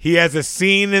 But he has a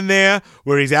scene in there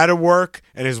where he's out of work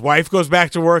and his wife goes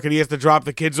back to work and he has to drop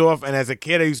the kids off. And as a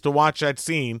kid, I used to watch that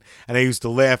scene and I used to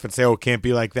laugh and say, oh, it can't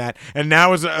be like that. And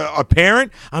now as a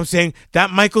parent, I'm saying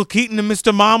that Michael Keaton and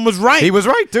Mr. Mom was right. He was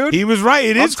right, dude. He was right.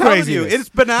 It is crazy. It's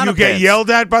banana You get pants. yelled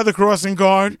at by the crossing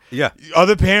guard. Yeah.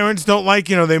 Other parents don't like,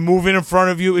 they move in front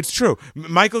of you. It's true.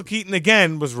 Michael Keaton,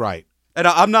 again, was right. And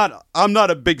I'm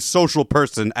not a big social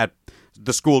person at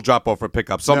the school drop off or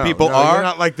pickup. Some people are. You're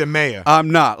not like the mayor.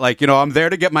 I'm not. Like, I'm there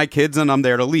to get my kids and I'm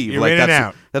there to leave. You're like in and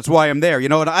out. That's why I'm there.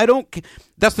 And I don't.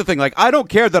 That's the thing. Like, I don't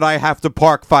care that I have to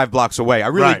park 5 blocks away. I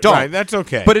really don't. Right, that's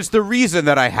okay. But it's the reason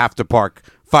that I have to park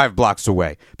 5 blocks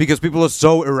away because people are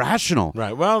so irrational.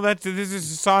 Right. Well, this is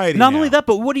society. Not now. only that,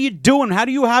 but what are you doing? How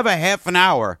do you have a half an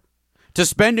hour to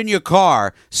spend in your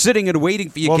car sitting and waiting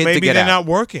for your kid to get out? Well, maybe they're not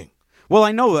working. Well,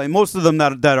 I know like, most of them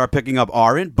that are picking up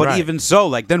aren't, but even so,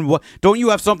 like, then what? Don't you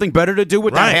have something better to do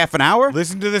with that half an hour?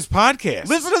 Listen to this podcast.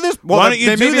 Listen to this. Well, why don't you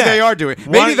do maybe that? They are doing.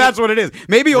 Maybe that's what it is.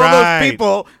 Maybe all those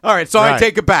people. All right, so I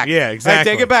take it back. Yeah,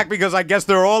 exactly. I take it back because I guess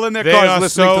they're all in their They cars are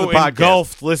listening so to the podcast.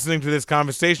 engulfed listening to this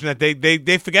conversation that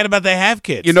they forget about they have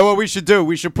kids. You know what we should do?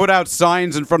 We should put out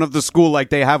signs in front of the school like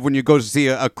they have when you go to see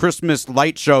a Christmas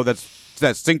light show that's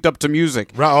that's synced up to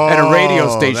music Right. at a radio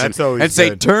Oh, station that's always and say,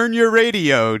 good. turn your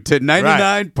radio to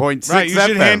 99.6 Right, you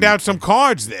should FM. hand out some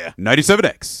cards there.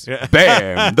 97X. Yeah.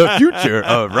 Bam. The future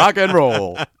of rock and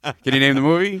roll. Can you name the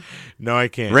movie? No, I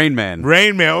can't. Rain Man.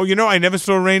 Rain Man. Oh, I never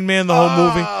saw Rain Man, the whole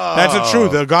movie. That's the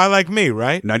truth. A guy like me,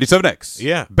 right? 97X.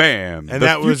 Yeah. Bam. And the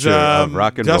that was future of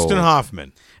rock and Dustin roll.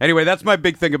 Hoffman. Anyway, that's my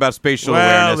big thing about spatial Well,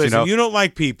 awareness. listen, you know? don't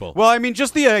like people. Well, I mean,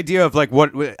 just the idea of like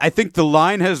what I think the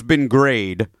line has been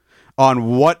grayed on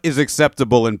what is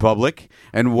acceptable in public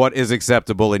and what is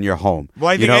acceptable in your home. Well,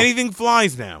 I You think know? anything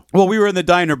flies now. Well, we were in the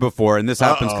diner before, and this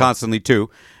happens Uh-oh. constantly too.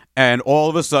 And all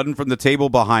of a sudden, from the table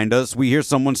behind us, we hear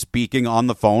someone speaking on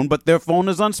the phone, but their phone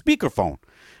is on speakerphone,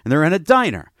 and they're in a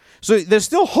diner. So they're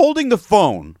still holding the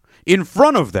phone in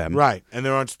front of them. Right, and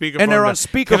they're on speakerphone. And they're on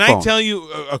Can I speakerphone. tell you,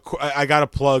 I got to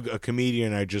plug a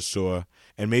comedian I just saw,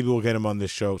 and maybe we'll get him on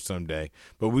this show someday.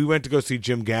 But we went to go see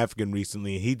Jim Gaffigan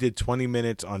recently, and he did 20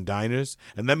 minutes on diners.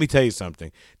 And let me tell you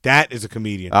something. That is a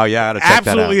comedian. Oh, yeah, I gotta check that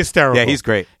absolutely out. hysterical. Yeah, he's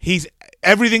great.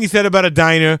 Everything he said about a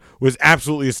diner was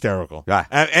absolutely hysterical. Yeah.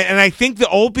 And I think the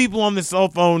old people on the cell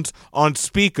phones on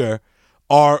speaker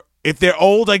are, if they're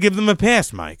old, I give them a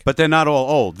pass, Mike. But they're not all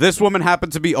old. This woman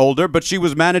happened to be older, but she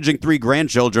was managing 3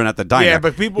 grandchildren at the diner. Yeah,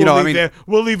 but people will leave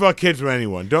we'll leave our kids with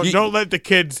anyone. Don't let the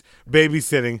kids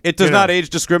babysitting. It does not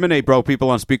age discriminate, bro. People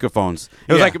on speakerphones.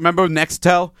 It was Yeah. like, remember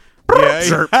Nextel?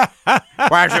 Yeah.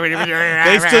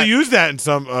 They still use that in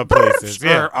some places.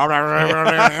 Yeah.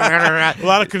 A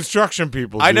lot of construction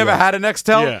people. I do never that. had a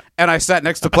Nextel, Yeah. and I sat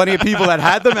next to plenty of people that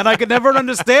had them, and I could never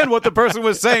understand what the person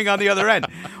was saying on the other end.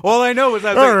 All I know was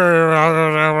I was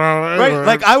like, right,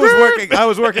 like I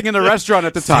was working in the restaurant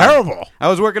at the time. Terrible. I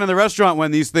was working in the restaurant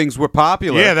when these things were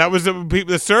popular. Yeah, that was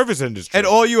the service industry. And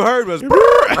all you heard was all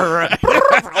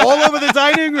over the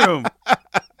dining room.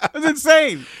 It was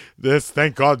insane.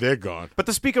 Thank God they're gone. But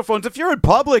the speakerphones, if you're in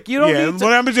public, you don't Yeah, need to.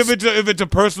 what happens if it's a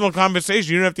personal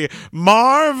conversation? You don't have to.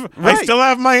 Marv, I Right. still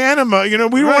have my enema. We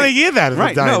don't want to hear that. At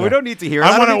Right. the diner. No, we don't need to hear it.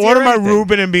 I I want don't to need to order hear my anything.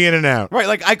 Reuben and be in and out. Right,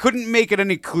 like I couldn't make it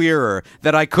any clearer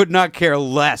that I could not care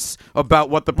less about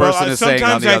what the person is saying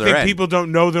on sometimes the I other think end. people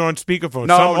don't know they're on speakerphone.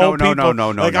 No, Some no, old no, people, no.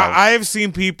 Like I have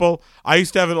seen people. I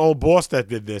used to have an old boss that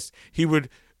did this. He would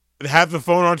have the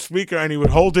phone on speaker and he would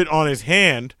hold it on his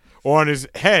hand or on his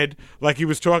head like he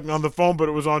was talking on the phone, but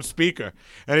it was on speaker.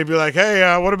 And he'd be like, "Hey,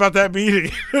 what about that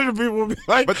meeting?" And people would be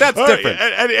like, But that's "Oh," different.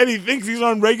 And he thinks he's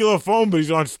on regular phone, but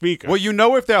he's on speaker. Well, you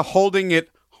know if they're holding it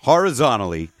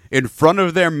horizontally in front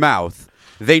of their mouth,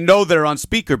 they know they're on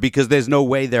speaker because there's no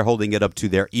way they're holding it up to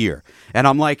their ear. And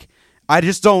I'm like,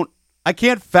 I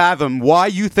can't fathom why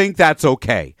you think that's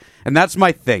okay. And that's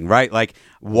my thing, right? Like,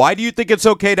 why do you think it's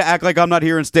okay to act like I'm not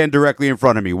here and stand directly in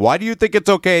front of me? Why do you think it's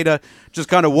okay to just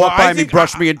kind of walk by me,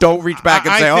 brush me, and don't reach back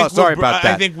and say, think oh, sorry we're about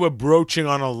that? I think we're broaching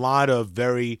on a lot of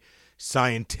very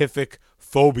scientific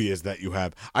phobias that you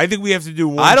have. I think we have to do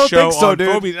one I don't show think so, on dude.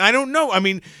 phobias. I don't know. I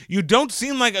mean, you don't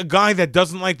seem like a guy that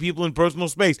doesn't like people in personal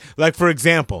space. Like, for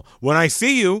example, when I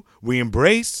see you, we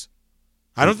embrace.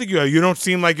 I don't think you don't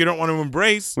seem like you don't want to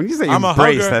embrace. When you say I'm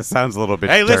embrace, a hugger. that sounds a little bit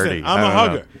Hey, dirty. listen, I'm I a don't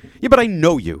hugger. know. Yeah, but I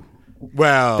know you.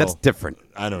 Well, That's different.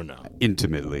 I don't know.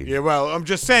 Intimately. Yeah, well, I'm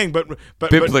just saying, but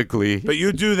Biblically. but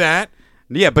you do that.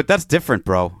 Yeah, but that's different,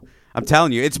 bro. I'm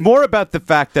telling you. It's more about the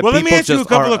fact that Well, let people me ask just you a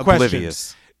couple are of questions.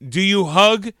 oblivious. Do you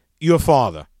hug your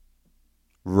father?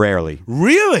 Rarely.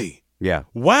 Really? Yeah.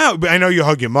 Wow. I know you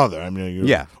hug your mother. I mean,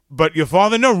 Yeah. But your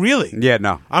father? No, really. Yeah,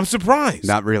 no. I'm surprised.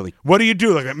 Not really. What do you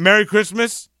do? Like a Merry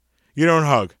Christmas? You don't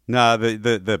hug. No,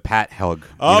 the pat hug.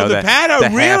 Oh, You know, the pat hug, the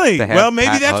half- really? the half Well, maybe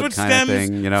pat that's hug what kinda stems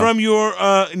thing, you know? from your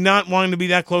not wanting to be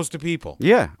that close to people.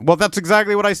 Yeah. Well, that's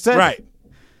exactly what I said. Right.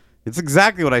 It's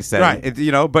exactly what I said.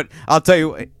 Right. But I'll tell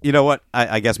you, you know what?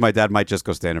 I guess my dad might just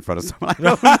go stand in front of someone. I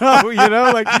don't know,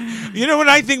 You know what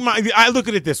I think? I look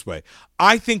at it this way.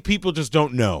 I think people just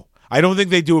don't know. I don't think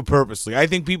they do it purposely. I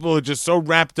think people are just so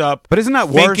wrapped up. But isn't that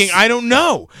thinking, worse? I don't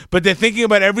know. But they're thinking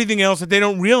about everything else that they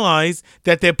don't realize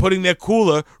that they're putting their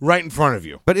cooler right in front of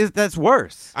you. But that's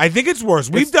worse. I think it's worse.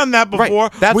 We've done that right. before.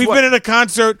 That's We've what- been at a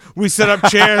concert. We set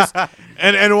up chairs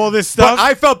and all this stuff. But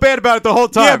I felt bad about it the whole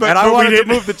time, Yeah, but and I we wanted to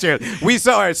didn't. move the chairs.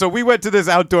 All right, so we went to this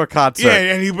outdoor concert. yeah,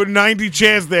 and he put 90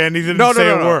 chairs there, and he didn't No, say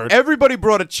no, no, a no. word. Everybody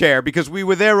brought a chair because we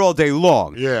were there all day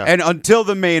long. Yeah. And until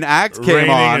the main act came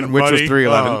Raining on, and which was muddy.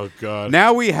 311. Oh, God.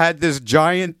 Now we had this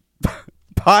giant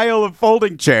pile of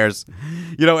folding chairs,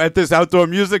 at this outdoor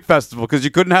music festival because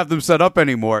you couldn't have them set up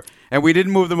anymore. And we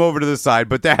didn't move them over to the side,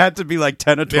 but there had to be like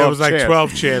 10 or 12 chairs. There was like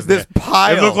 12 chairs This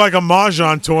pile. It looked like a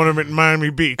mahjong tournament in Miami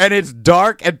Beach. And it's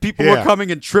dark, and people were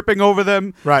coming and tripping over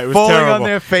them. Right, it was falling terrible. on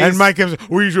their face. And Mike goes,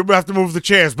 we should have to move the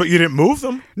chairs, but you didn't move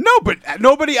them. No, but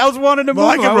nobody else wanted to move Well,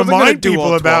 I them. can wasn't gonna remind do people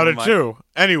all about 12 it, of mine. too.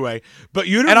 Anyway, but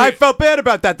you didn't. And I felt bad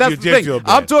about that. That's You the did thing. feel bad.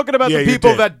 I'm talking about Yeah, the you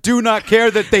people did. that do not care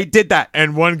that they did that.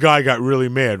 And one guy got really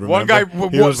mad. Remember? One guy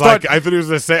he was started- like, I thought he was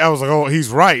going to say, I was like, oh, he's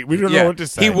right. We don't know what to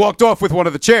say. He walked off with one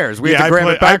of the chairs. We had to grab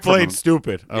it back I from him. played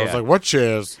stupid. I was Yeah. like, what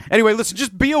chairs? Anyway, listen,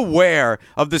 just be aware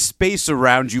of the space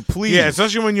around you, please. Yeah,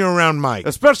 especially when you're around Mike.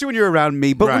 Especially when you're around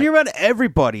me, but when Right. you're around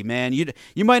everybody, man, you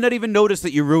might not even notice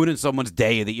that you're ruining someone's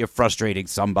day or that you're frustrating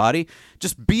somebody.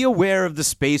 Just be aware of the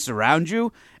space around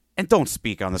you, and don't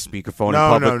speak on the speakerphone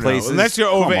in public places. Unless you're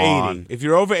over Come 80. on. If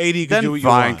you're over 80, you can Then do what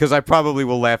fine, you want. because I probably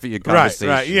will laugh at your Right, conversation.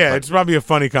 right. Yeah, but- it's probably a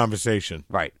funny conversation.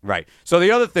 Right. So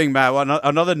the other thing, Matt,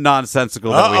 another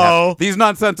nonsensical that we Uh-oh. have. These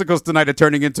nonsensicals tonight are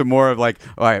turning into more of like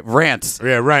rants.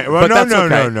 Yeah, right. Well, But no, that's no, okay.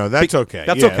 no, no. That's okay.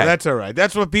 That's Yeah, okay. That's all right.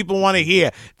 That's what people want to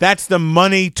hear. That's the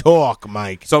money talk,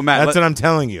 Mike. So, Matt, that's what I'm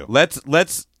telling you.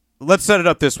 Let's set it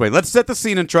up this way. Let's set the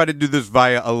scene and try to do this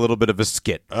via a little bit of a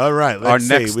skit. All right, let's Our see.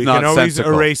 next We can always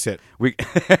nonsensical. erase it.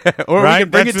 Or right? we can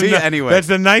bring That's it to you the- anyway. That's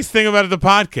the nice thing about the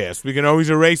podcast. We can always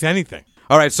erase anything.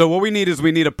 All right, so what we need is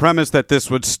a premise that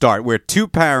this would start where two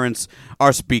parents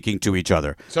are speaking to each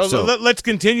other. So let's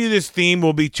continue this theme.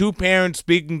 We'll be two parents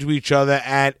speaking to each other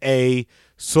at a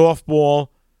softball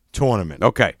tournament.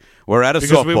 Okay, we're at a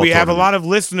Because softball we have a tournament. lot of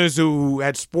listeners who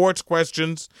had sports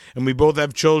questions, and we both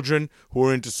have children who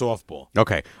are into softball.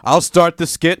 Okay, I'll start the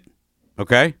skit.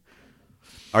 Okay,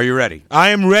 are you ready? I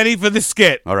am ready for the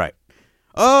skit. All right.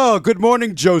 Oh, good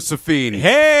morning, Josephine.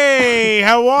 Hey,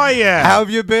 how are you? How have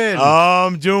you been?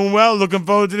 I'm doing well. Looking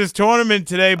forward to this tournament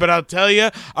today, but I'll tell you,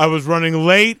 I was running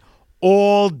late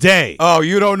all day. Oh,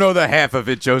 you don't know the half of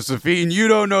it, Josephine. You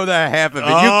don't know the half of it.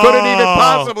 You couldn't even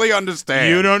possibly understand.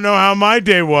 You don't know how my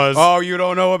day was. Oh, you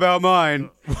don't know about mine.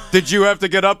 Did you have to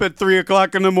get up at 3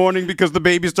 o'clock in the morning because the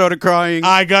baby started crying?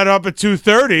 I got up at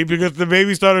 2:30 because the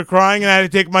baby started crying, and I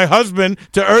had to take my husband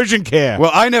to urgent care.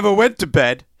 Well, I never went to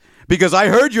bed because I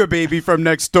heard your baby from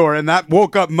next door, and that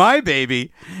woke up my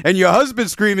baby. And your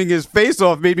husband screaming his face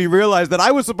off made me realize that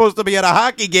I was supposed to be at a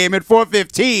hockey game at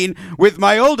 4:15 with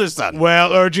my older son.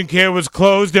 Well, urgent care was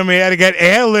closed, and we had to get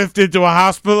airlifted to a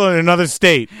hospital in another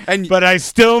state. But I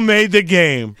still made the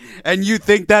game. And you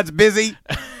think that's busy?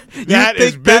 That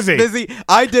is busy. That's busy?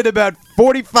 I did about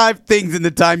 45 things in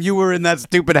the time you were in that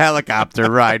stupid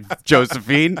helicopter ride,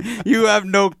 Josephine. You have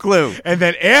no clue. And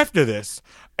then after this,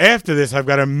 I've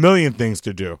got a million things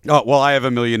to do. Oh, well, I have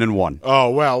 1,000,001. Oh,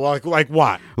 well, like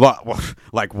what?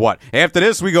 Like what? After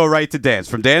this, we go right to dance.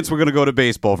 From dance, we're going to go to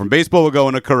baseball. From baseball, we're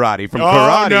going to karate. From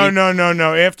karate...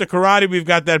 No. After karate, we've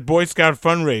got that Boy Scout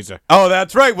fundraiser. Oh,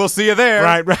 that's right. We'll see you there.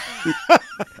 Right.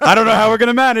 I don't know how we're going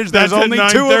to manage. There's That's at only 2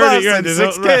 of 9:30, us yeah, and there's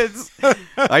 6 no- kids.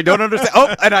 I don't understand.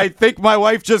 Oh, and I think my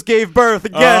wife just gave birth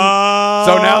again. Oh,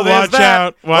 so now there's watch that.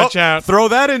 out. Watch out. Throw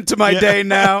that into my day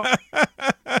now.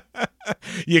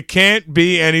 You can't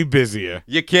be any busier.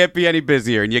 You can't be any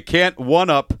busier, and you can't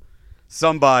one-up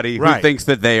somebody who Right. thinks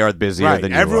that they are busier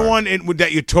than you Everyone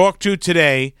that you talk to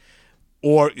today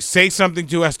or say something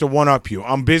to has to one-up you.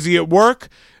 I'm busy at work.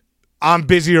 I'm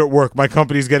busier at work. My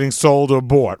company's getting sold or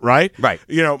bought, right? Right.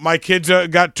 You know, my kids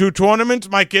got 2 tournaments.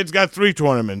 My kids got 3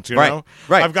 tournaments, you Right. know?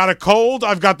 Right. I've got a cold.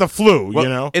 I've got the flu, Well, you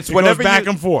know? It's it whenever goes back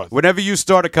you, and forth. Whenever you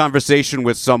start a conversation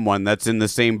with someone that's in the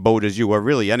same boat as you, or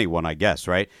really anyone, I guess,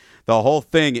 right? The whole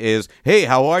thing is, hey,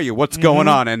 how are you? What's going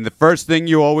on? And the first thing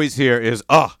you always hear is,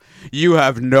 oh, you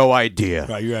have no idea.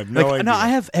 Right, you have no idea. No, I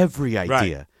have every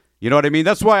idea. Right. You know what I mean?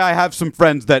 That's why I have some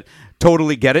friends that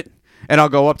totally get it. And I'll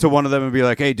go up to one of them and be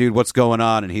like, "Hey, dude, what's going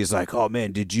on?" And he's like, "Oh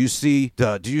man, did you see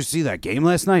that game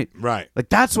last night?" Right. Like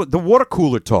that's what the water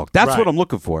cooler talk. That's Right. what I'm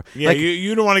looking for. Yeah, Like,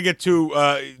 you don't want to get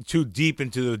too deep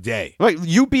into the day. like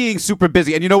you being super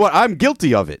busy, and you know what? I'm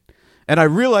guilty of it. And I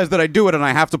realize that I do it, and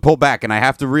I have to pull back, and I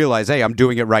have to realize, hey, I'm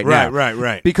doing it right now.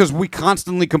 Right. Because we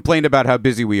constantly complain about how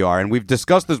busy we are, and we've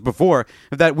discussed this before,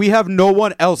 that we have no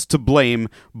one else to blame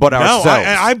but ourselves. No,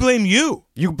 I blame you.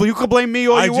 You can blame me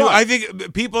all I you do. want. I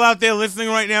think people out there listening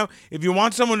right now, if you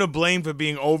want someone to blame for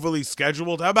being overly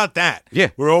scheduled, how about that? Yeah.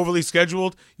 We're overly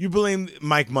scheduled. You blame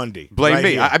Mike Mundy. Blame right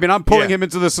me. here. I mean, I'm pulling Yeah. him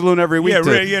into the saloon every week Yeah, to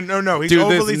right, no. He's do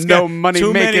overly this scheduled. no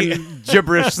money-making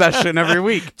gibberish session every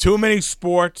week. Too many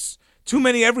sports. Too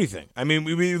many everything. I mean,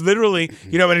 we literally,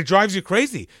 and it drives you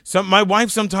crazy. My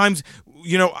wife sometimes,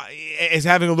 is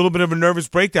having a little bit of a nervous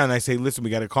breakdown. I say, listen, we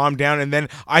got to calm down. And then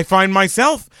I find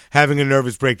myself having a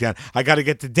nervous breakdown. I got to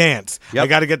get to dance. Yep. I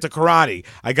got to get to karate.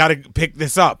 I got to pick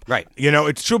this up. Right.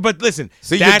 It's true. But listen,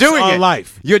 So that's you're doing our it.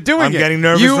 life. You're doing I'm it. getting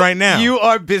nervous right now. You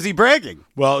are busy bragging.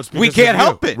 Well, it's because we can't of you.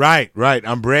 help it. Right.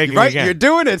 I'm bragging Right, again. you're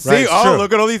doing it. See, Right, it's true.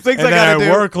 look at all these things and I got to then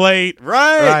do. I work late.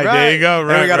 Right. There you go.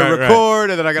 Then we got to record,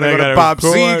 and then I got to go to Bob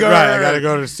Seger. Right, I got to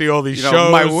go to see all these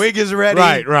shows. My wig is ready.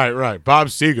 Right. Bob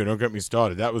Seger, don't get me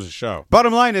started. That was a show.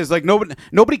 Bottom line is, like,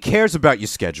 nobody cares about your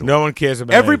schedule. No one cares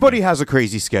about Everybody anything. has a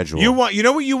crazy schedule. You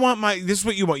know what you want, this is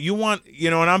what you want. You want,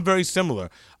 and I'm very similar.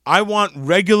 I want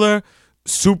regular,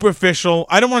 superficial.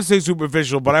 I don't want to say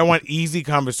superficial, but I want easy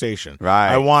conversation. Right.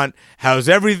 I want, how's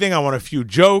everything? I want a few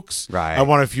jokes. Right. I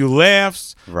want a few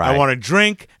laughs. Right. I want a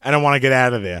drink, and I want to get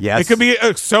out of there. Yes. It could be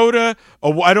a soda.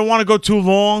 I don't want to go too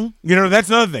long. That's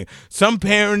another thing. Some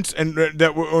parents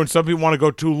or some people want to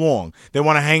go too long. They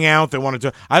want to hang out. They want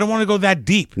to. I don't want to go that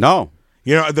deep. No.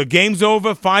 The game's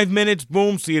over, 5 minutes,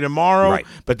 boom, see you tomorrow. Right.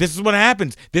 But this is what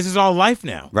happens. This is our life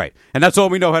now. Right. And that's all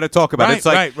we know how to talk about. Right, It's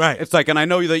like, right. It's like, and I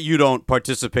know that you don't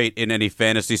participate in any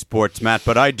fantasy sports, Matt,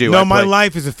 but I do. No, I my play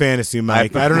life is a fantasy,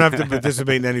 Mike. I don't have to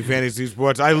participate in any fantasy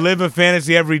sports. I live a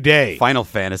fantasy every day. Final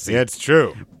Fantasy. Yeah, it's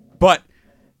true. But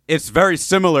it's very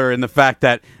similar in the fact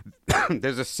that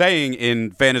there's a saying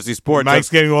in fantasy sports. Mike's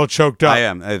getting all choked up. I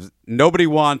am. Nobody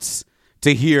wants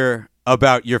to hear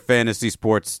about your fantasy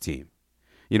sports team.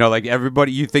 Like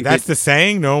everybody, you think that's the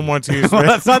saying? No one wants to use well,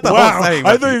 that's not the whole saying.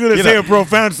 I thought you were going to say a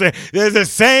profound saying. There's a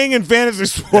saying in fantasy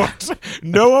sports.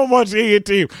 No one wants to hear your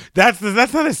team. That's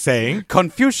not a saying.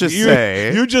 Confucius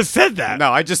say. You just said that.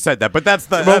 No, I just said that, but that's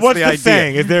But that's what's the the idea.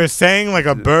 saying? Is there a saying like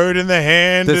a bird in the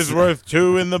hand is worth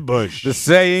two in the bush? The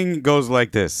saying goes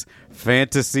like this.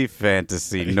 Fantasy.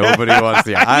 Nobody wants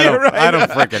to. I don't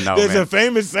freaking know. There's man. a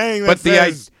famous saying that But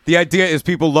says, the idea is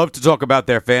people love to talk about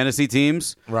their fantasy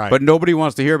teams, Right. But nobody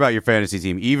wants to hear about your fantasy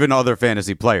team, even other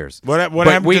fantasy players. What but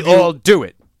happens we if you- all do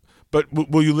it. But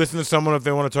will you listen to someone if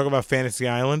they want to talk about Fantasy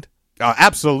Island?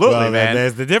 Absolutely, Well, man.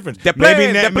 there's the difference. The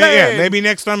plane. Maybe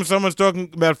next time someone's talking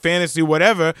about fantasy,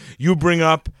 whatever, you bring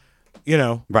up,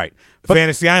 Right.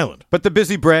 Fantasy Island. But the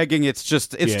busy bragging, it's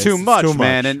too much, too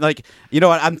man. much. And like,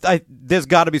 there's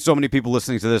got to be so many people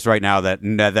listening to this right now that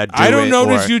do I don't it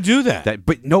notice or you do that.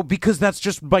 But no, because that's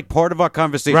just like part of our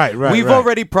conversation. Right, We've right.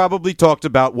 already probably talked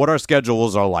about what our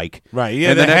schedules are like. Right,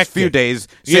 yeah, in the they're next hectic. few days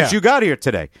since Yeah. you got here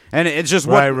today, and it's just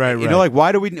Right. like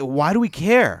why do we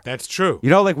care? That's true.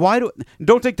 Like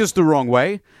don't take this the wrong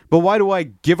way, but why do I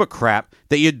give a crap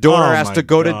that your daughter has my to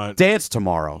go God. to dance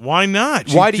tomorrow? Why not?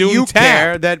 She's Why do doing you tap.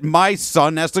 care that my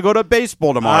son has to go to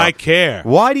baseball tomorrow? I care.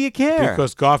 Why do you care?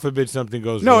 Because God forbid something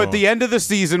goes no, wrong. at the end of the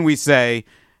season we say,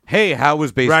 "Hey, how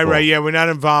was baseball?" Right, yeah, we're not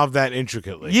involved that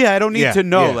intricately. Yeah, I don't need to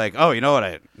know. yeah. Like, oh, you know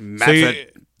what? Matt's you- at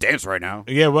dance right now.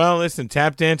 Yeah, well, listen,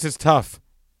 tap dance is tough.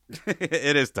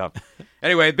 It is tough.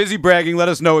 Anyway, busy bragging. Let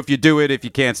us know if you do it, if you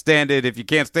can't stand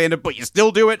it, but you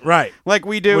still do it, Right. like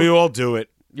we do. We all do it.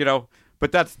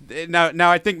 But that's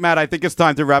now. I think, Matt. I think it's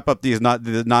time to wrap up the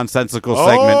nonsensical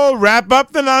segment. Oh, wrap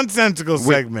up the nonsensical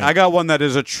segment. I got one that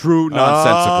is a true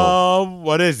nonsensical. Oh,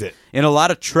 what is it? In a lot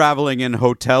of traveling in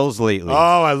hotels lately.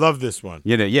 Oh, I love this one.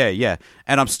 Yeah.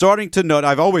 And I'm starting to note,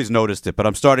 I've always noticed it, but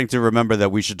I'm starting to remember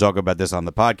that we should talk about this on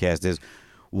the podcast, is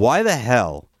why the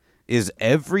hell is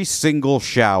every single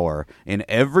shower in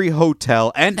every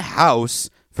hotel and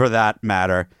house, for that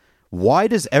matter, why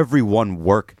does everyone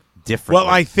work differently?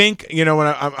 Well, I think, when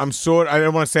I'm sort I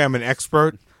don't want to say I'm an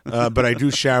expert, but I do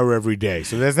shower every day.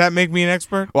 So does that make me an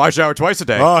expert? Well, I shower twice a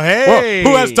day. Oh, hey.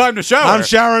 Well, who has time to shower? I'm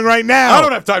showering right now. I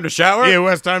don't have time to shower. Yeah, who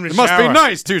has time to it shower? must be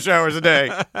nice, 2 showers a day.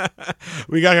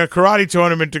 We got a karate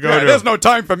tournament to go to. There's no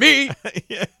time for me.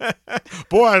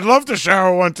 Boy, I'd love to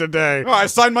shower once a day. Oh, I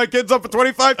signed my kids up for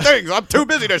 25 things. I'm too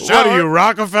busy to shower. What are you,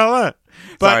 Rockefeller?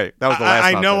 But Sorry, that was the last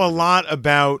I know a nonsense. lot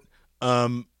about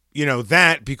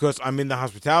that because I'm in the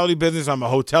hospitality business. I'm a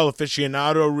hotel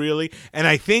aficionado, really. And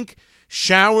I think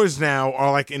showers now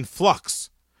are like in flux.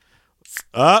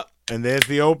 And there's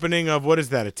the opening of, what is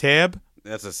that, a tab?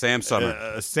 That's a Sam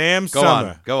Summer. Sam Go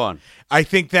Summer. Go on. I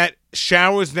think that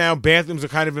showers now, bathrooms are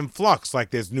kind of in flux. Like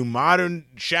there's new modern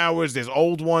showers, there's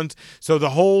old ones. So the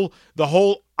whole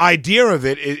idea of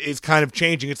it is kind of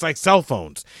changing. It's like cell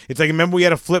phones. It's like, remember we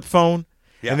had a flip phone?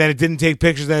 Yeah. And then it didn't take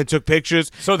pictures, then it took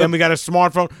pictures. So then we got a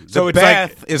smartphone. So it's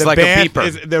bath like is the like a bath beeper.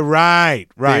 is the right.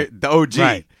 The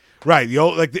OG. Right.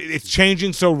 It's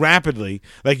changing so rapidly.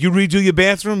 Like you redo your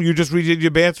bathroom, you just redid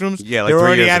your bathrooms. Yeah, like they're 3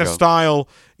 already years out of ago. style.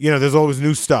 There's always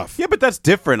new stuff. Yeah, but that's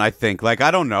different, I think. Like, I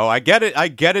don't know. I get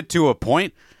it to a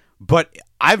point, but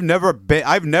I've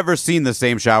never seen the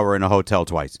same shower in a hotel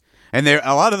twice. And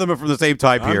a lot of them are from the same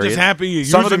time period. I'm just happy you're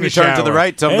Some of them using you turn to the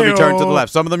right, some of them you turn to the Hey-o.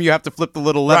 left. Some of them you have to flip the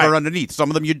little lever Right. underneath. Some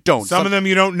of them you don't. Some of them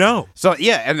you don't know. So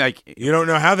yeah, and like You don't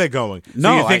know how they're going. So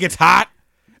No, you think I- it's hot,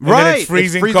 and right, then it's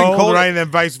freezing cold, right, and then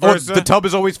vice Or versa. the tub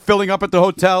is always filling up at the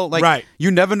hotel. Like Right.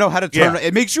 you never know how to turn Yeah. it.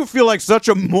 It makes you feel like such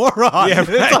a moron. Yeah, right.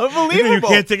 It's unbelievable. You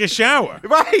can't take a shower.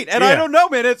 Right, and Yeah. I don't know,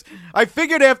 man. I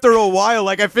figured after a while,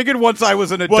 like I figured once I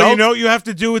was an adult. Well, you know what you have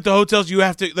to do with the hotels? You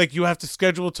have to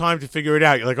schedule time to figure it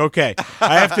out. You're like, okay,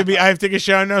 I have to take a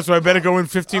shower now, so I better go in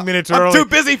 15 minutes I'm early. too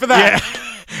busy for that. Yeah.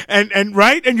 And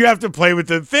right, and you have to play with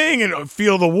the thing and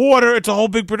feel the water. It's a whole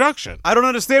big production. I don't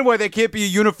understand why there can't be a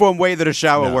uniform way that a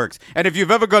shower works. And if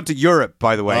you've ever gone to Europe,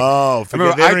 by the way, Oh, I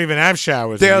remember they don't even have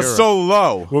showers. they in are Europe. so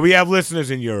low. Well, we have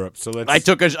listeners in Europe, so let's. I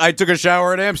took a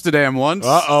shower in Amsterdam once.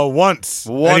 Once.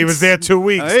 And he was there 2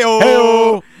 weeks. Hey-o.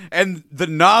 Hey-o. And the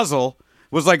nozzle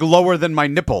was like lower than my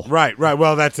nipple. Right.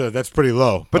 Well, that's pretty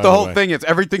low. But by the whole way. thing is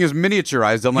everything is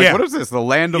miniaturized. I'm like, Yeah. what is this? The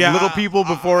land of Yeah, little people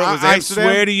before it was I Amsterdam?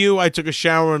 swear to you, I took a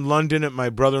shower in London at my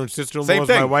brother and Same sister-in-law's,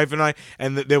 thing. my wife and I,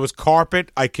 and there was carpet,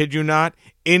 I kid you not,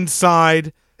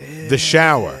 inside the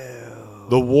shower.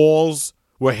 The walls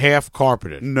were half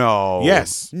carpeted. No.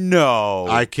 Yes. No.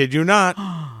 I kid you not.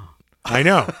 I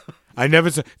know. I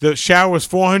never saw the shower was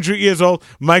 400 years old.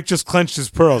 Mike just clenched his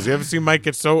pearls. You ever see Mike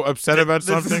get so upset about This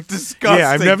is something? disgusting.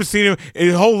 Yeah, I've never seen him in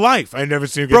his whole life. I've never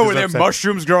seen him get Bro, this were there upset.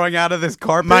 mushrooms growing out of this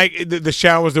carpet? Mike, the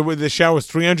shower was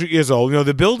 300 years old. You know,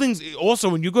 the buildings. Also,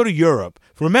 when you go to Europe,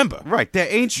 remember, Right, they're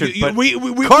ancient. You- but we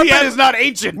carpet have- is not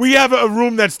ancient. we have a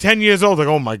room that's 10 years old. Like,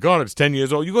 oh my god, it's 10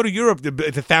 years old. You go to Europe,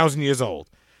 it's 1,000 years old.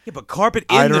 Yeah, but carpet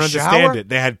in I don't the understand shower? it.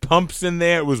 They had pumps in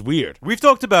there. It was weird. We've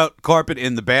talked about carpet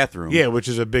in the bathroom. Yeah, which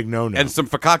is a big no-no. And some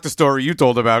fakakta story you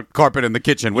told about carpet in the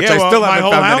kitchen, which yeah, I well, still my haven't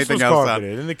whole found house anything was else on.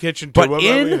 carpeted in the kitchen too. But Well,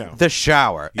 in you know. the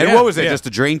shower. And Yeah, what was it? yeah. Just a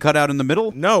drain cut out in the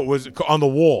middle? No, it was on the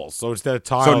walls. So instead of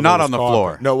tile, So it not was on the carpet.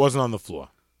 floor. No, it wasn't on the floor.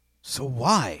 So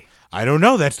why? I don't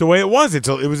know. That's the way it was. It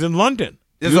was in London.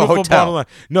 This is a Beautiful hotel. part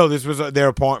of No, this was their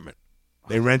apartment.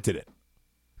 They rented it.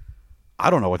 I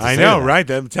don't know what to I say. know, to that.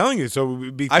 right? I'm telling you. So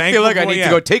be thankful. I feel like for I what need you to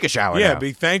go have. take a shower Yeah, now.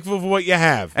 be thankful for what you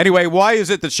have. Anyway, why is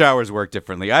it that showers work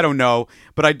differently? I don't know,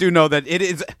 but I do know that it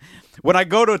is. When I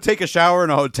go to take a shower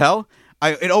in a hotel,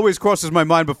 it always crosses my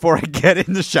mind before I get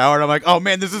in the shower, and I'm like, oh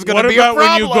man, this is going What to be about a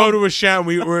problem. when you go to a shower?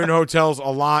 We're in hotels a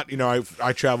lot. You know,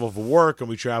 I travel for work and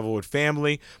we travel with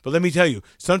family. But let me tell you,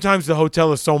 sometimes the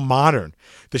hotel is so modern.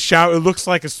 The shower, it looks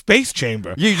like a space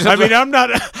chamber. You just I have mean, to- I'm not.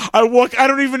 I walk. I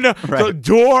don't even know the Right.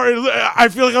 door. I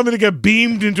feel like I'm going to get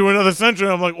beamed into another century.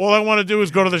 I'm like, all I want to do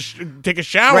is go to take a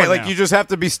shower. Right, like now. you just have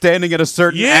to be standing at a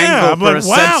certain Yeah, angle I'm for like, a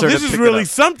wow, sensor this to is pick it really up.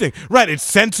 something. Right, it's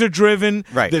sensor driven.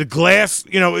 Right. The glass,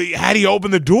 you know, how do you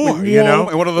open the door? Warm, You know,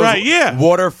 and one of those right? Yeah,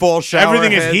 waterfall shower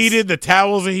everything is heads. heated. The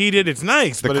towels are heated. It's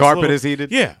nice. The but it's carpet little- is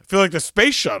heated? Yeah, I feel like the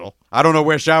space shuttle. I don't know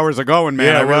where showers are going, man.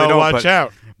 Yeah, I really well, don't. watch but,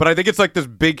 out. But I think it's like this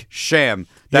big sham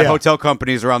that Yeah. hotel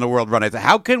companies around the world run. It's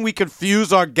how can we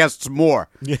confuse our guests more?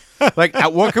 Yeah. Like,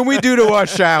 what can we do to our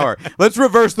shower? Let's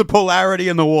reverse the polarity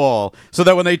in the wall so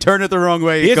that when they turn it the wrong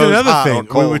way, it Here's goes another hot or thing. We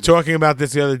cold. were talking about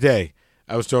this the other day.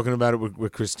 I was talking about it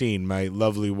with Christine, my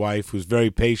lovely wife, who's very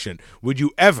patient. Would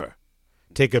you ever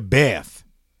take a bath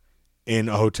in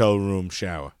a hotel room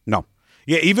shower? No.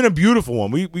 Yeah, even a beautiful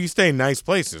one. We stay in nice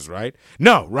places, right?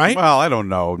 No, right? Well, I don't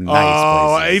know.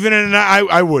 Nice places. Even in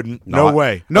I wouldn't. No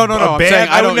way. No. A I'm bath- saying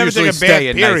I would don't never usually take a bath, stay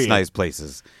in period. nice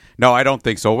places. No, I don't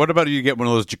think so. What about you get one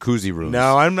of those jacuzzi rooms?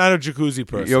 No, I'm not a jacuzzi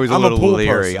person. You're always I'm a little pool leery.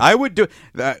 person. I would do.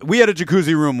 We had a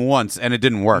jacuzzi room once, and it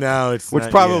didn't work. No, it's which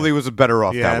not- probably yeah. was better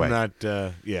off Yeah, that way. I'm not.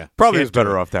 Yeah, Probably Can't was better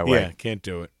do it. off that way. Yeah, can't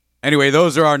do it. Anyway,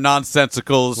 those are our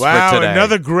nonsensicals Wow, for today.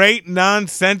 another great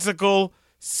nonsensical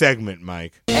segment,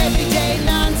 Mike. Everyday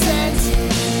nonsense.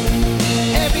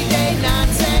 Everyday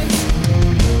nonsense.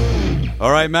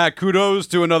 All right, Matt. Kudos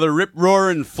to another rip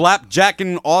roaring,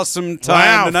 flapjacking, awesome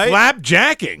time Wow, tonight.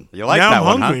 flapjacking. You like now that I'm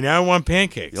one, hungry. huh? Now I want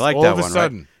pancakes. You like all that of a one,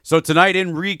 sudden. right? So tonight,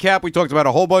 in recap, we talked about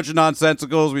a whole bunch of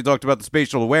nonsensicals. We talked about the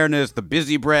spatial awareness, the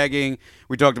busy bragging.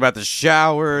 We talked about the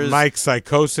showers. Mike's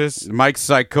psychosis. Mike's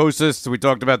psychosis. We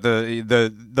talked about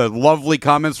the lovely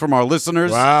comments from our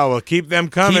listeners. Wow, well, keep them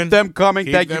coming. Keep them coming.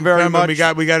 Keep Thank you them very coming.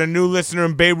 much. We got a new listener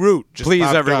in Beirut. Just Please,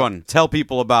 popped everyone, up. tell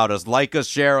people about us. Like us,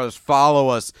 share us, follow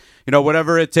us. You know,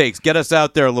 whatever it takes. Get us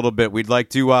out there a little bit. We'd like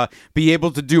to be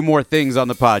able to do more things on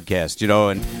the podcast, you know,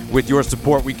 and with your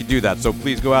support, we could do that. So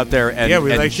please go out there and Yeah,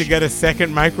 we'd and like to get a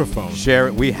second microphone. share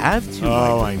it. We have to.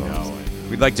 Oh, I know.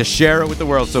 We'd like to share it with the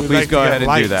world, so We'd please like go to ahead get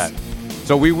and do likes. that.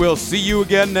 So we will see you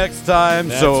again next time.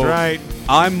 That's so right.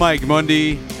 I'm Mike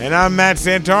Mundy. And I'm Matt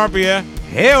Santarpia.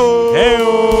 Hey-o!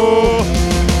 Hey-o!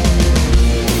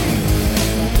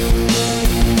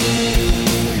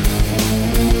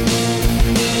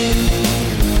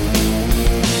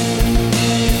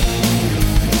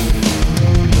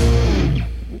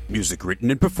 Music written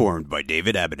and performed by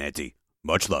David Abernathy.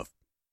 Much love.